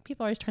is. Like,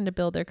 people are always trying to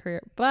build their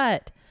career.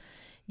 But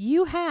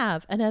you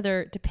have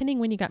another, depending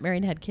when you got married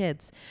and had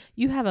kids,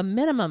 you have a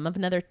minimum of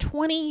another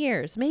 20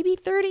 years, maybe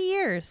 30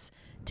 years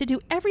to do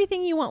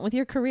everything you want with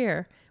your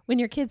career when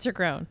your kids are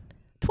grown.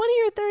 20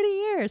 or 30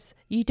 years.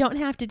 You don't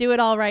have to do it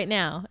all right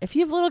now. If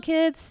you have little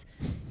kids,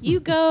 you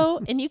go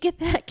and you get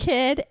that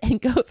kid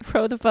and go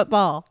throw the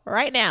football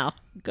right now.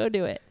 Go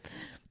do it.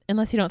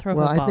 Unless you don't throw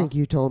football. Well, I think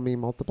you told me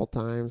multiple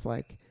times,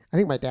 like, I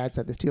think my dad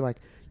said this too, like,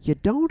 you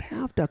don't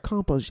have to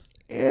accomplish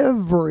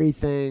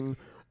everything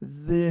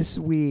this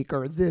week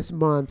or this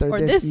month or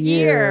this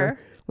year.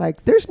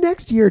 Like, there's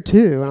next year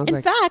too. And I was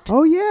In fact,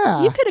 oh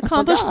yeah, you could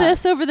accomplish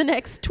this over the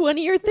next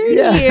 20 or 30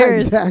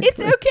 years. Exactly. It's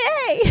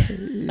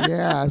okay.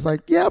 Yeah, it's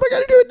like, yeah, we got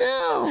to do it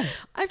now.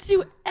 I have to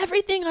do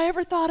everything I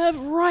ever thought of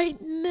right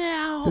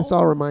now. This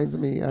all reminds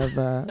me of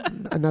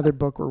another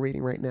book we're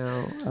reading right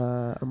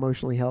now,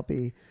 Emotionally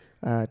Healthy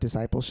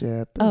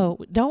Discipleship. Oh,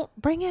 don't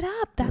bring it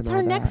up. That's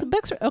our next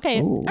book.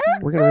 Okay. Ooh,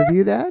 we're going to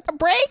review that?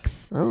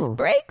 Breaks. Oh.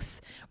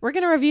 Breaks. We're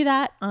going to review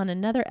that on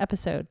another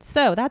episode.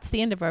 So that's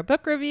the end of our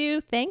book review.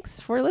 Thanks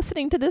for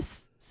listening to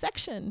this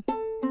section.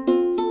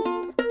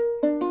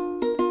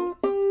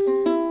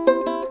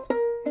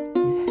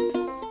 Yes.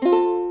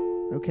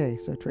 Okay,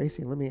 so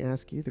Tracy, let me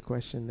ask you the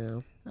question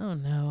now. Oh,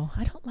 no.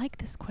 I don't like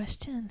this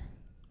question.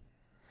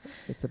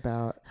 It's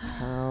about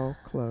how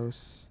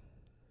close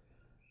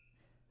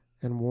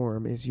and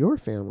warm is your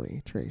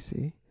family,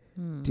 Tracy?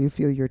 Do you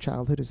feel your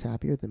childhood is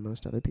happier than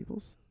most other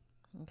people's?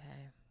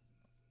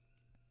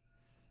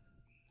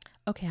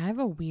 Okay, I have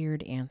a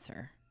weird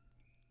answer.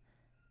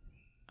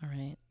 All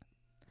right.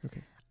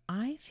 Okay.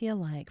 I feel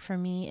like for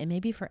me, and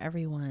maybe for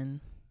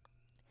everyone,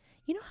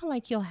 you know how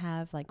like you'll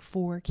have like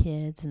 4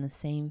 kids in the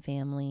same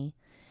family,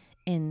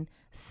 and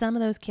some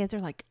of those kids are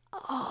like,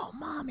 oh,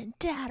 mom and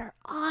dad are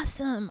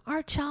awesome.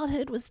 Our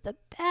childhood was the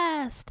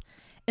best.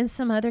 And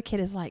some other kid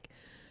is like,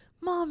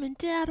 Mom and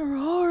Dad are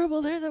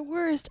horrible. They're the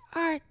worst.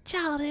 Our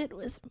childhood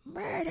was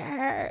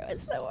murder. It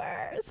was the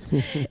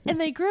worst. And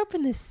they grew up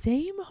in the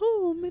same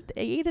home.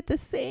 They ate at the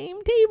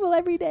same table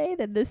every day.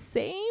 They had the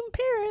same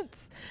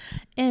parents.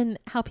 And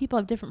how people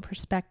have different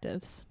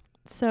perspectives.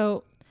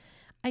 So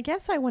I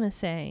guess I want to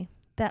say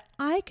that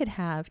I could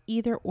have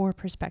either or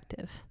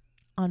perspective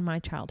on my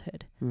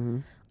childhood. Mm-hmm.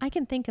 I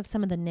can think of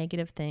some of the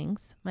negative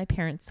things. My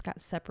parents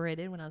got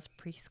separated when I was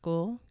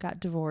preschool, got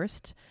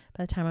divorced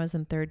by the time I was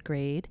in 3rd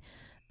grade.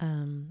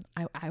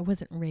 I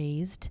wasn't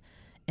raised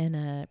in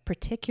a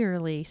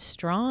particularly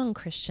strong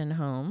Christian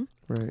home.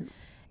 Right.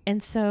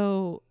 And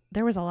so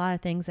there was a lot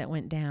of things that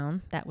went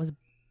down that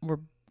were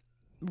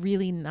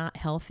really not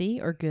healthy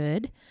or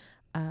good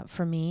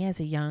for me as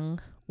a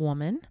young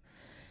woman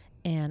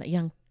and a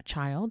young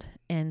child.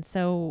 And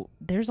so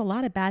there's a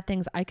lot of bad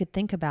things I could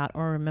think about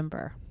or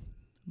remember.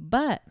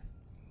 But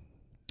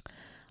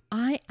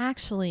I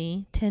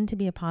actually tend to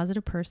be a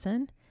positive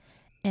person,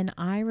 and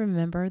I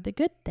remember the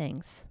good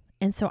things.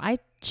 And so I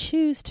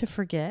choose to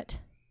forget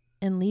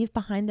and leave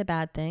behind the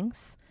bad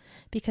things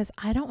because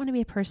I don't want to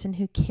be a person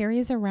who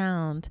carries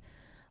around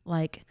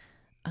like,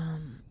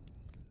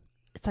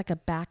 it's like a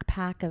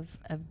backpack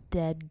of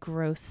dead,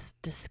 gross,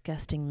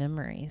 disgusting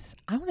memories.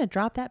 I want to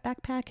drop that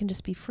backpack and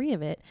just be free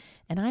of it.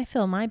 And I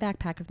fill my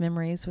backpack of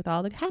memories with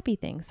all the happy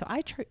things. So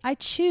I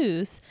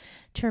choose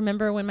to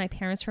remember when my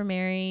parents were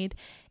married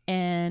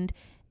and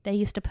they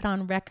used to put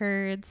on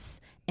records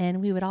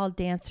and we would all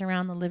dance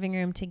around the living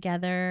room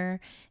together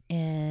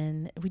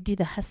and we'd do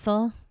the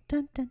hustle.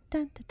 Dun, dun,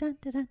 dun, dun,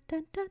 dun, dun,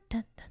 dun, dun,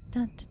 dun,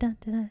 dun, dun, dun,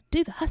 dun.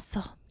 Do the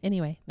hustle.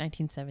 Anyway,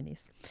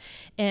 1970s.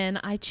 And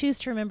I choose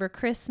to remember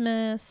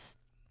Christmas.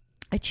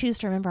 I choose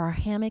to remember our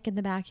hammock in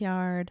the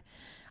backyard.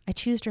 I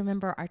choose to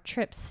remember our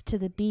trips to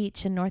the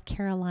beach in North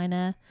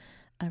Carolina,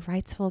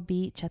 Wrightsville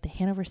Beach at the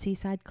Hanover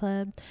Seaside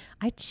Club.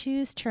 I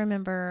choose to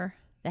remember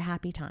the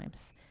happy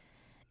times.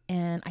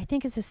 And I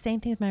think it's the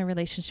same thing with my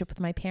relationship with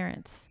my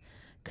parents.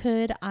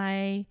 Could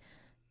I,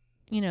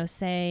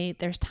 say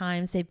there's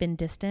times they've been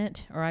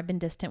distant or I've been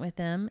distant with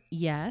them?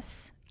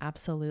 Yes,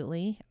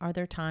 absolutely. Are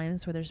there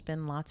times where there's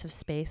been lots of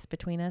space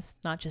between us,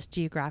 not just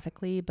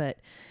geographically, but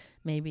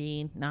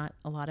maybe not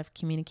a lot of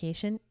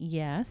communication?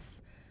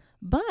 Yes.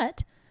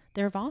 But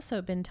there have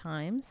also been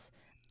times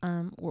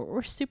where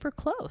we're super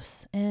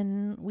close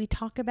and we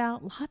talk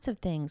about lots of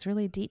things,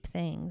 really deep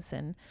things.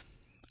 And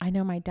I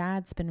know my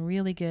dad's been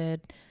really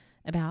good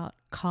about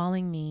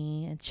calling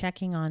me and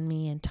checking on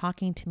me and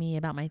talking to me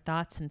about my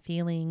thoughts and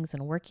feelings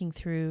and working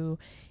through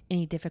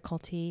any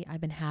difficulty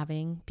I've been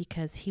having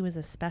because he was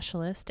a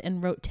specialist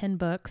and wrote 10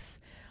 books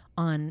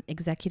on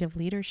executive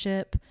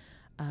leadership,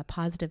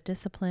 positive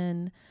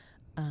discipline,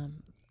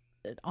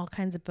 all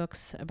kinds of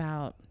books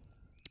about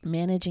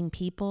managing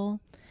people.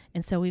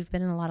 And so we've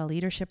been in a lot of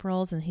leadership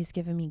roles and he's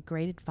given me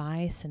great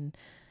advice and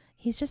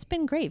he's just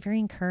been great, very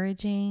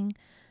encouraging.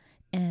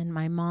 And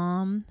my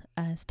mom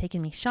has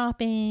taken me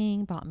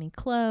shopping, bought me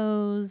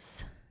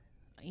clothes.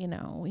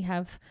 We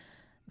have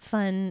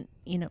fun,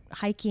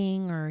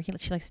 hiking or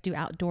she likes to do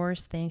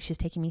outdoors things. She's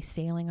taking me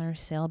sailing on her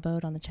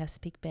sailboat on the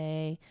Chesapeake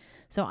Bay.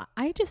 So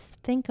I just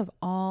think of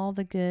all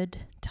the good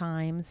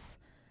times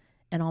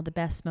and all the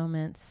best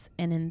moments.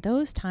 And in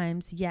those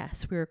times,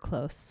 yes, we were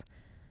close.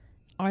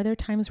 Are there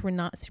times we're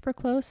not super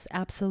close?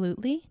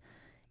 Absolutely.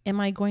 Am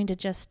I going to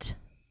just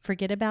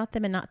forget about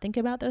them and not think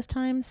about those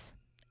times?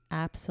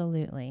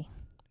 Absolutely.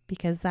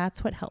 Because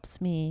that's what helps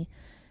me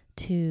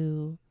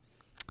to,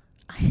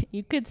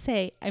 you could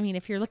say,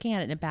 if you're looking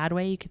at it in a bad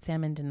way, you could say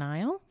I'm in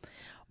denial,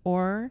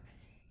 or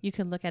you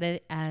could look at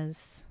it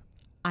as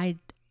I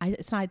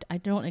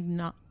don't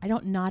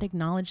not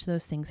acknowledge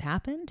those things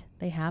happened.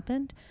 They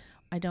happened.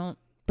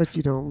 But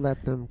you don't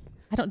let them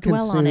I don't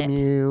dwell on it.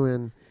 You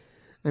and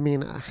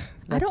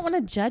I don't want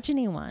to judge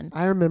anyone.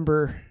 I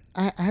remember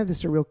I have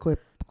this real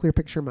clear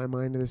picture in my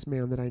mind of this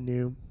man that I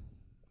knew.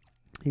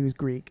 He was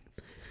Greek,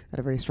 had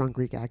a very strong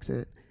Greek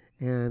accent.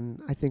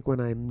 And I think when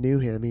I knew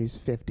him, he was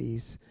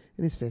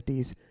in his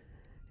 50s.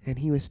 And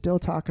he was still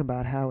talking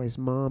about how his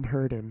mom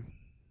hurt him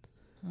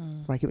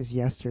like it was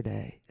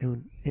yesterday.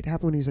 And it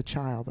happened when he was a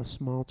child, a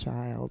small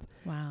child.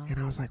 Wow. And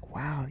I was like,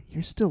 wow,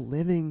 you're still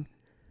living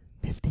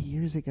 50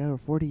 years ago or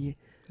 40 years.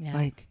 Yeah.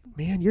 Like,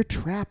 man, you're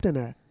trapped in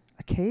a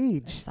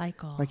cage. A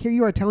cycle. Like here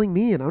you are telling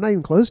me, and I'm not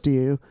even close to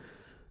you,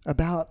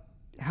 about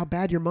how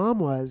bad your mom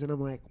was. And I'm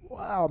like,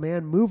 wow,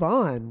 man, move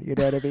on. You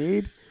know what I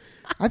mean?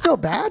 I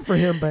felt bad for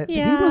him, but he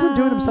wasn't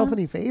doing himself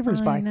any favors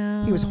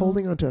he was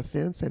holding onto a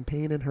fence and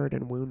pain and hurt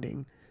and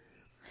wounding.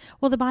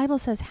 Well, the Bible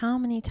says, how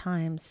many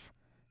times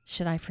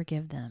should I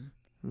forgive them?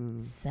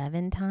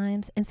 7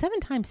 times. And 7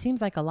 times seems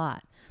like a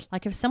lot.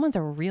 Like if someone's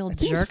a real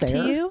jerk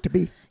to you.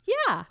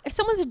 Yeah. If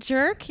someone's a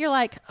jerk, you're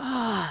like,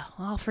 oh,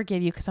 I'll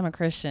forgive you because I'm a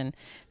Christian.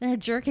 They're a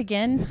jerk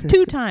again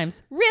 2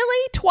 times.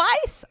 Really?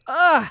 Twice?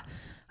 Ugh.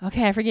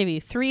 Okay, I forgive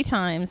you 3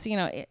 times,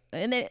 and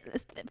then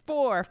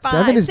 4, 5,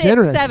 7 is 6,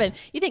 generous. 7.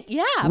 You think,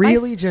 yeah.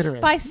 Really generous.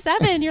 By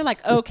 7, you're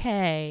like,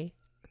 okay,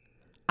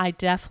 I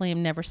definitely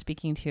am never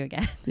speaking to you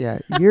again. Yeah,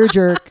 you're a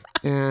jerk,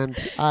 and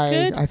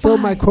I filled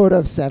my quota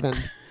of 7.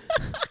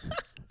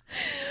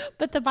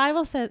 But the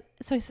Bible said,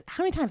 so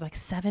how many times? Like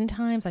 7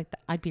 times? Like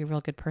I'd be a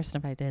real good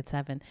person if I did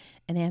 7.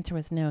 And the answer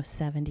was no,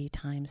 70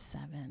 times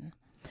 7.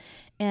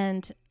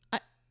 And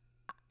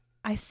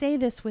I say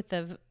this with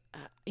the,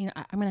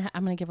 I'm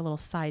gonna give a little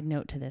side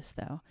note to this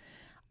though.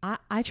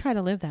 I try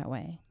to live that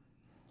way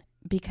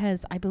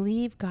because I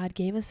believe God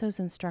gave us those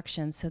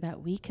instructions so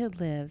that we could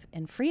live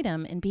in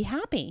freedom and be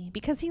happy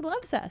because he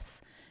loves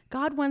us.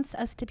 God wants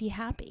us to be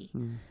happy.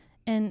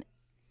 And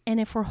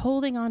if we're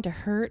holding on to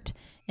hurt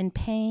and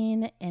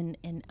pain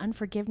and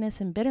unforgiveness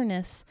and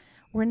bitterness,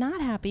 we're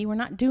not happy. We're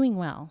not doing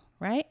well,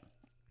 right?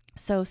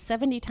 So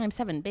 70 times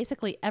 7,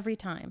 basically every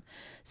time.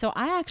 So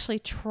I actually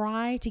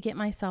try to get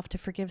myself to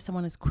forgive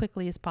someone as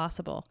quickly as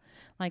possible.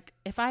 Like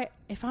if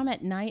I'm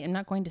at night and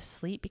not going to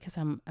sleep because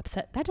I'm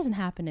upset, that doesn't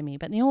happen to me.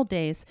 But in the old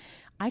days,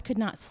 I could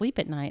not sleep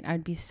at night.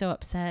 I'd be so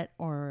upset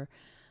or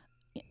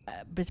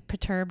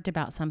perturbed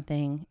about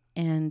something,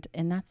 and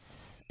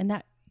that's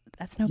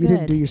no good. You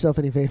didn't do yourself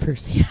any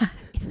favors. Yeah.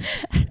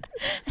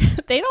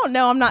 They don't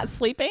know I'm not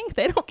sleeping.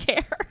 They don't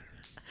care.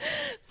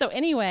 So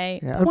anyway.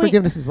 Yeah,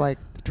 unforgiveness is like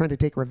trying to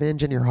take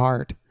revenge in your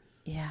heart.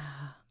 Yeah,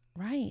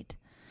 right.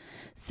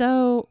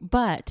 So,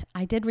 but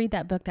I did read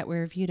that book that we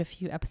reviewed a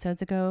few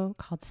episodes ago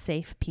called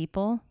Safe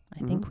People. I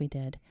think we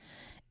did.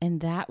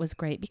 And that was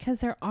great because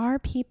there are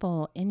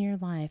people in your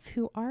life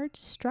who are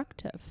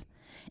destructive.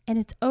 And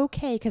it's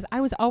okay because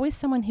I was always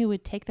someone who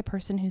would take the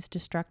person who's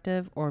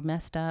destructive or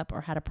messed up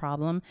or had a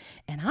problem,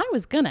 and I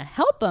was going to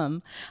help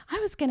them. I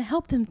was going to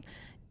help them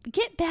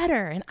get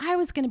better, and I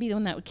was going to be the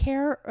one that would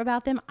care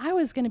about them. I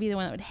was going to be the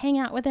one that would hang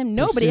out with them.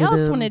 Nobody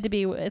else wanted to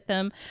be with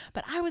them,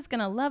 but I was going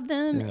to love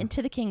them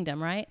into the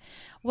kingdom, right?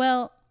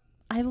 Well,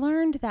 I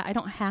learned that I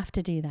don't have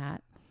to do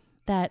that.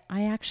 That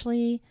I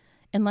actually,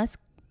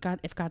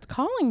 if God's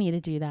calling me to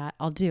do that,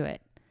 I'll do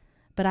it.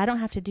 But I don't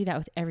have to do that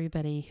with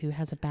everybody who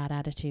has a bad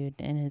attitude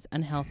and is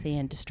unhealthy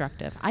and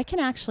destructive. I can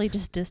actually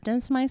just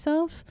distance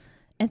myself,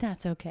 and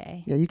that's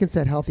okay. Yeah, you can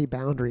set healthy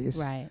boundaries.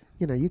 Right.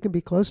 You can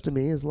be close to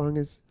me as long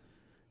as,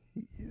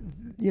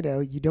 you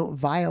don't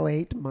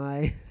violate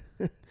my...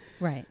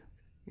 Right.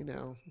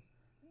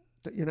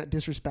 You're not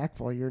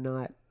disrespectful. You're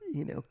not,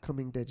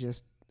 coming to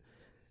just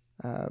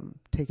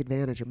take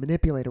advantage or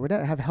manipulate or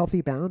whatever. Have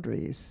healthy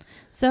boundaries.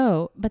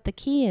 So, but the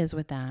key is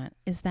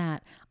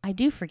that I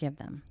do forgive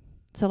them.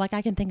 So like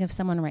I can think of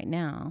someone right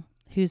now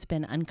who's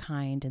been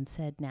unkind and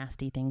said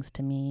nasty things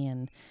to me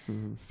and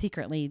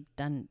secretly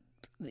done.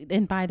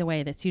 And by the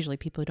way, that's usually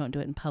people who don't do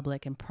it in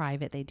public. In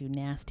private, they do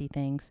nasty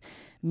things,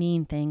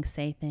 mean things,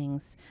 say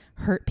things,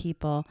 hurt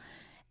people.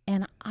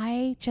 And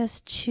I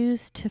just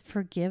choose to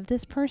forgive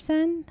this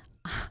person.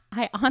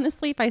 I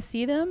honestly, if I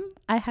see them,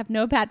 I have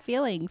no bad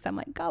feelings. I'm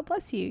like, God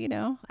bless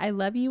you, I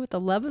love you with the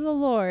love of the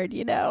Lord,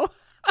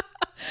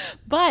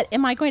 But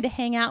am I going to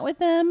hang out with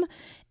them?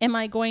 Am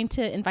I going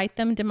to invite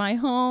them to my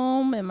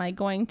home? Am I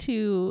going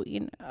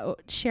to,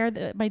 share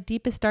my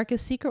deepest,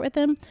 darkest secret with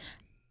them?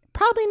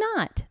 Probably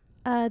not.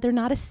 They're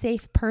not a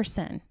safe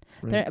person.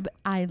 Right.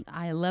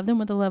 I love them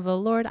with the love of the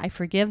Lord. I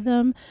forgive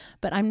them,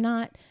 but I'm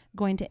not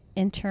going to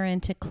enter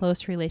into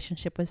close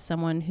relationship with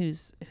someone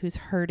who's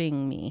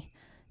hurting me.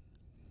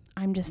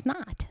 I'm just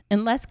not,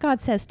 unless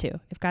God says to.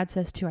 If God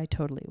says to, I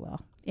totally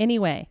will.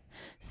 Anyway,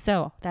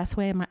 so that's the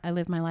way I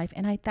live my life.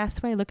 And that's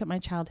the way I look at my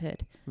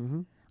childhood.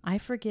 Mm-hmm. I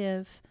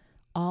forgive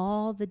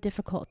all the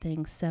difficult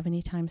things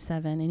 70 times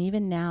 7. And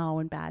even now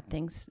when bad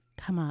things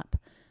come up,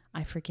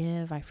 I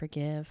forgive, I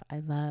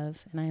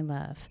love,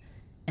 and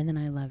and then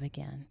I love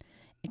again.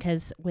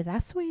 Because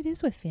that's the way it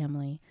is with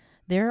family.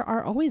 There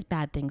are always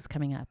bad things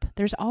coming up.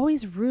 There's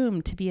always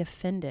room to be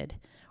offended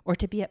or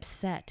to be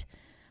upset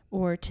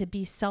or to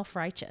be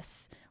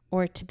self-righteous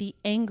or to be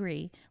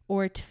angry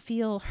or to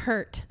feel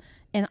hurt.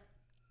 And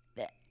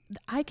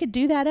I could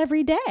do that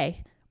every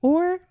day,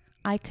 or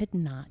I could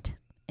not.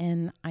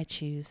 And I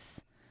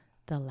choose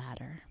the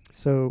latter.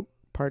 So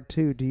part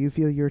 2, do you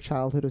feel your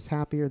childhood was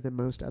happier than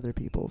most other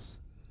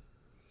people's?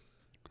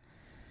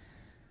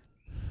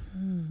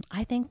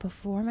 I think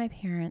before my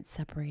parents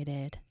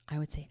separated, I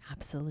would say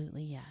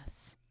absolutely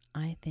yes.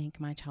 I think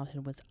my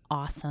childhood was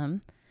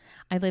awesome.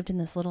 I lived in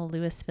this little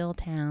Louisville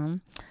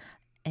town,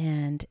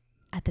 and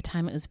at the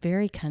time it was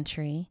very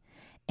country,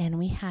 and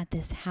we had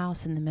this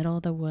house in the middle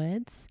of the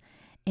woods,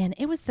 and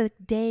it was the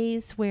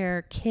days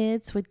where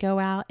kids would go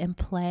out and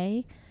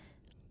play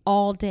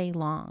all day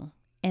long.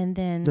 And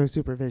then no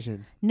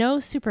supervision.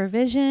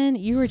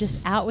 You were just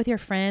out with your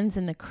friends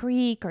in the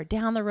creek or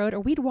down the road, or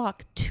we'd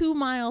walk 2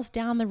 miles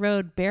down the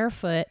road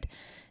barefoot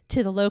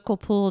to the local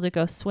pool to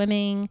go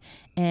swimming,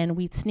 and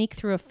we'd sneak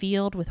through a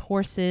field with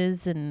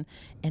horses and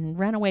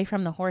run away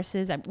from the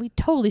horses. We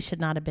totally should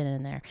not have been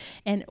in there.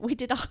 And we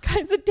did all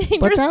kinds of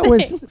dangerous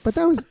things. But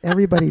that was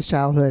everybody's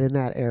childhood in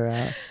that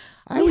era.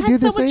 I would do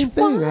the same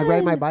thing. I'd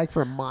ride my bike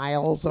for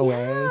miles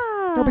away.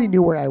 Nobody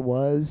knew where I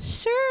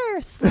was.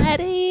 Sure.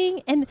 Sledding.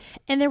 watching,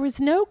 and there was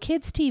no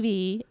kids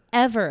TV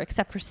ever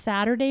except for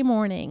Saturday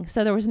morning.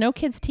 So there was no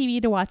kids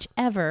TV to watch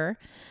ever.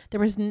 There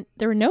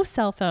were no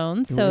cell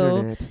phones, so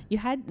internet. you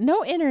had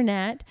no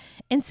internet,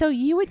 and so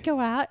you would go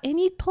out and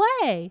you'd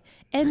play,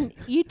 and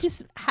you'd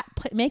just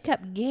make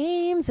up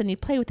games, and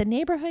you'd play with the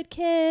neighborhood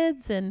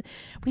kids, and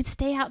we'd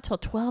stay out till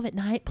 12 at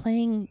night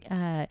playing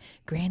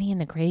Granny in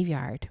the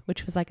Graveyard,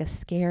 which was like a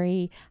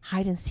scary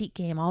hide and seek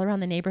game all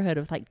around the neighborhood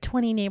with like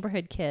 20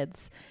 neighborhood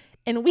kids,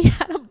 and we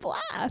had a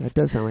blast. That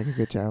does sound like a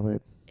good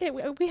childhood.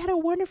 We had a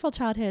wonderful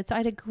childhood. So I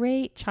had a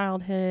great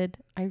childhood.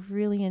 I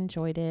really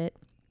enjoyed it.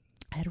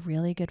 I had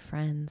really good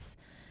friends,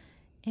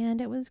 and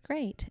it was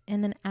great.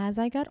 And then as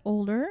I got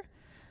older,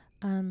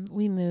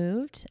 we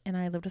moved, and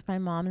I lived with my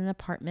mom in an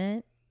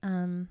apartment.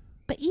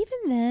 But even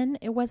then,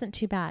 it wasn't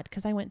too bad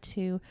because I went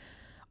to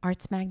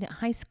Arts Magnet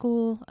High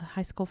School, a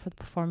high school for the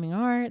performing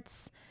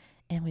arts,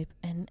 and we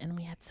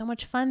had so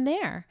much fun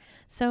there.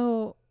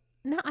 So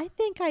no, I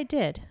think I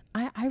did.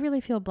 I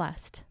really feel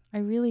blessed. I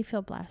really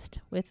feel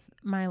blessed with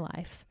my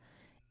life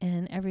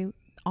and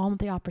all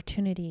the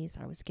opportunities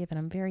I was given.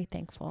 I'm very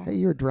thankful. Hey,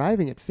 you were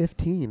driving at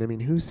 15. I mean,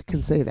 who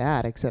can say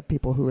that except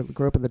people who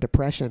grew up in the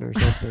Depression or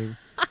something?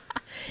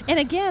 And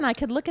again, I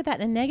could look at that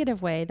in a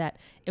negative way, that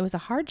it was a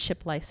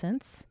hardship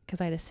license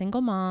because I had a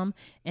single mom,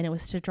 and it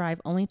was to drive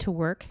only to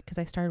work because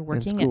I started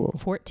working at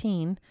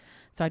 14.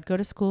 So I'd go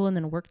to school and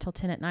then work till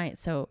 10 at night.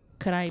 So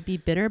could I be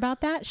bitter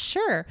about that?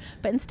 Sure.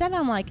 But instead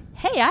I'm like,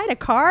 hey, I had a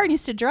car and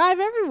used to drive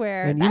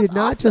everywhere. And you did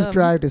not just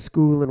drive to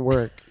school and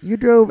work. You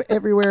drove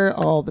everywhere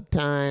all the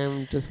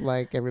time, just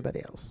like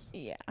everybody else.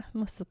 Yeah,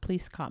 unless the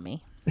police caught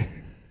me.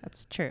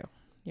 That's true.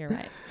 You're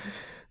right.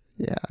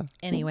 Yeah.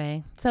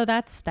 Anyway, so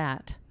that's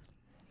that.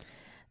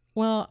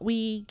 Well,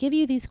 we give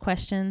you these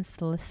questions,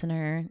 the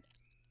listener,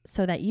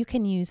 so that you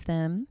can use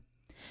them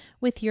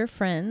with your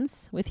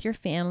friends, with your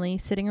family,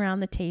 sitting around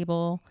the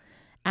table.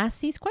 Ask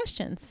these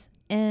questions.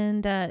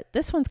 And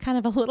this one's kind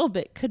of a little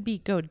bit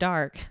go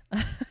dark.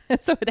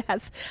 So it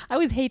has, I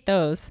always hate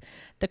those,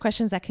 the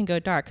questions that can go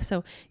dark.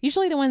 So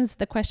usually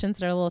the questions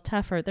that are a little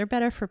tougher, they're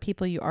better for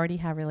people you already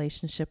have a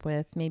relationship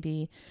with,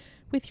 maybe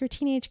with your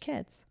teenage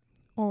kids,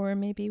 or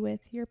maybe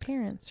with your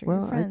parents or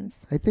your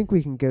friends. I think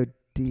we can go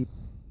deep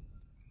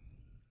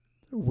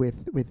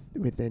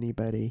with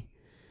anybody.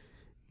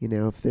 You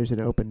know, if there's an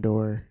open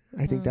door.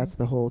 I think that's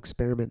the whole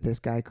experiment this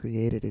guy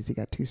created, is he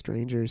got two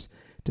strangers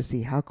to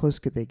see how close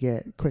could they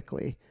get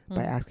quickly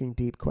by asking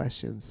deep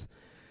questions.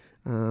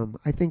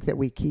 I think that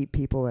we keep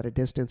people at a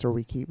distance, or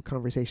we keep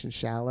conversations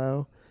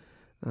shallow,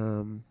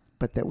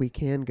 but that we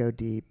can go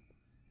deep,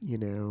 you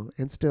know,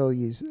 and still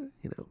use,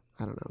 you know,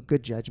 I don't know,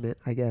 good judgment,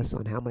 I guess,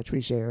 on how much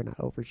we share and not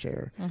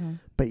overshare.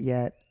 But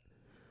yet,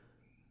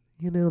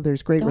 you know,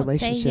 there's great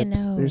relationships. You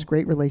know. There's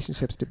great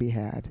relationships to be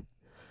had.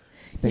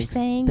 You're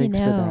saying thanks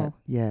you know. for that.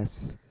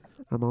 Yes.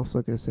 I'm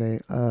also going to say,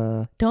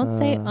 Don't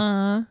say,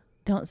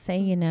 don't say,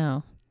 you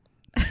know.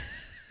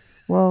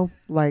 Well,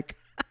 like,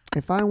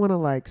 if I want to,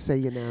 like, say,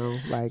 you know,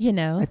 like, you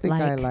know, I think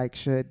like, I, like,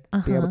 should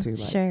be able to,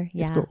 like, sure,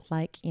 yeah, it's cool.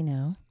 like, you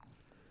know.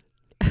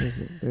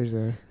 There's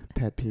a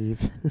pet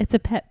peeve. It's a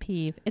pet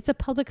peeve. It's a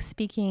public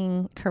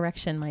speaking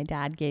correction my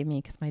dad gave me,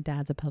 because my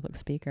dad's a public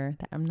speaker,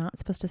 that I'm not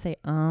supposed to say,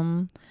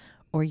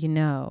 or you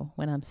know,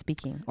 when I'm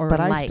speaking, or but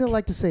like. I still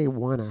like to say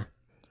wanna.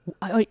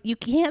 You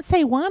can't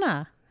say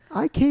wanna.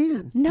 I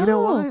can. No. You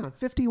know why? I'm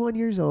 51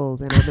 years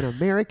old, and I'm an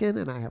American,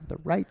 and I have the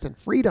rights and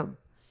freedom.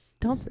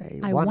 Don't say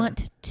I wanna.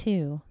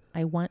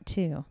 I want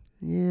to.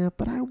 Yeah,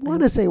 but I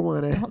want to say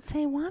wanna. Don't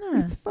say wanna.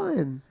 It's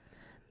fun.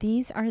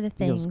 These are the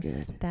Feels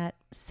things good. that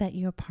set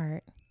you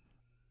apart.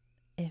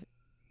 If,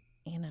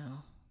 you know,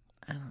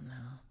 I don't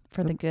know,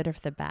 for the good or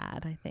for the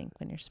bad, I think,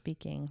 when you're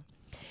speaking.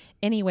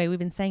 Anyway, we've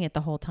been saying it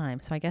the whole time,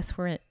 so I guess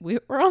we're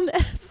on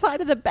the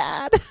side of the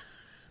bad.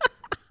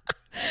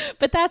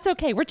 But that's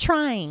okay. We're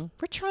trying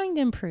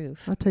to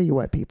improve. I'll tell you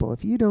what, people,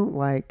 if you don't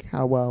like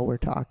how well we're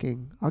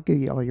talking, I'll give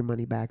you all your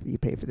money back that you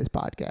paid for this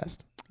podcast.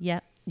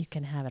 Yep. You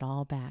can have it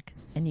all back,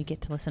 and you get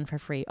to listen for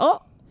free.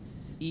 Oh,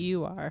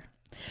 you are.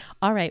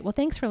 All right. Well,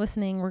 thanks for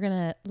listening. We're going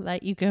to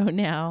let you go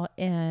now,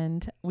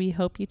 and we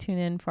hope you tune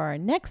in for our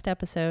next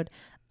episode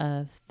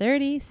of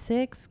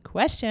 36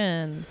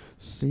 Questions.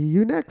 See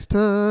you next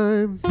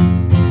time.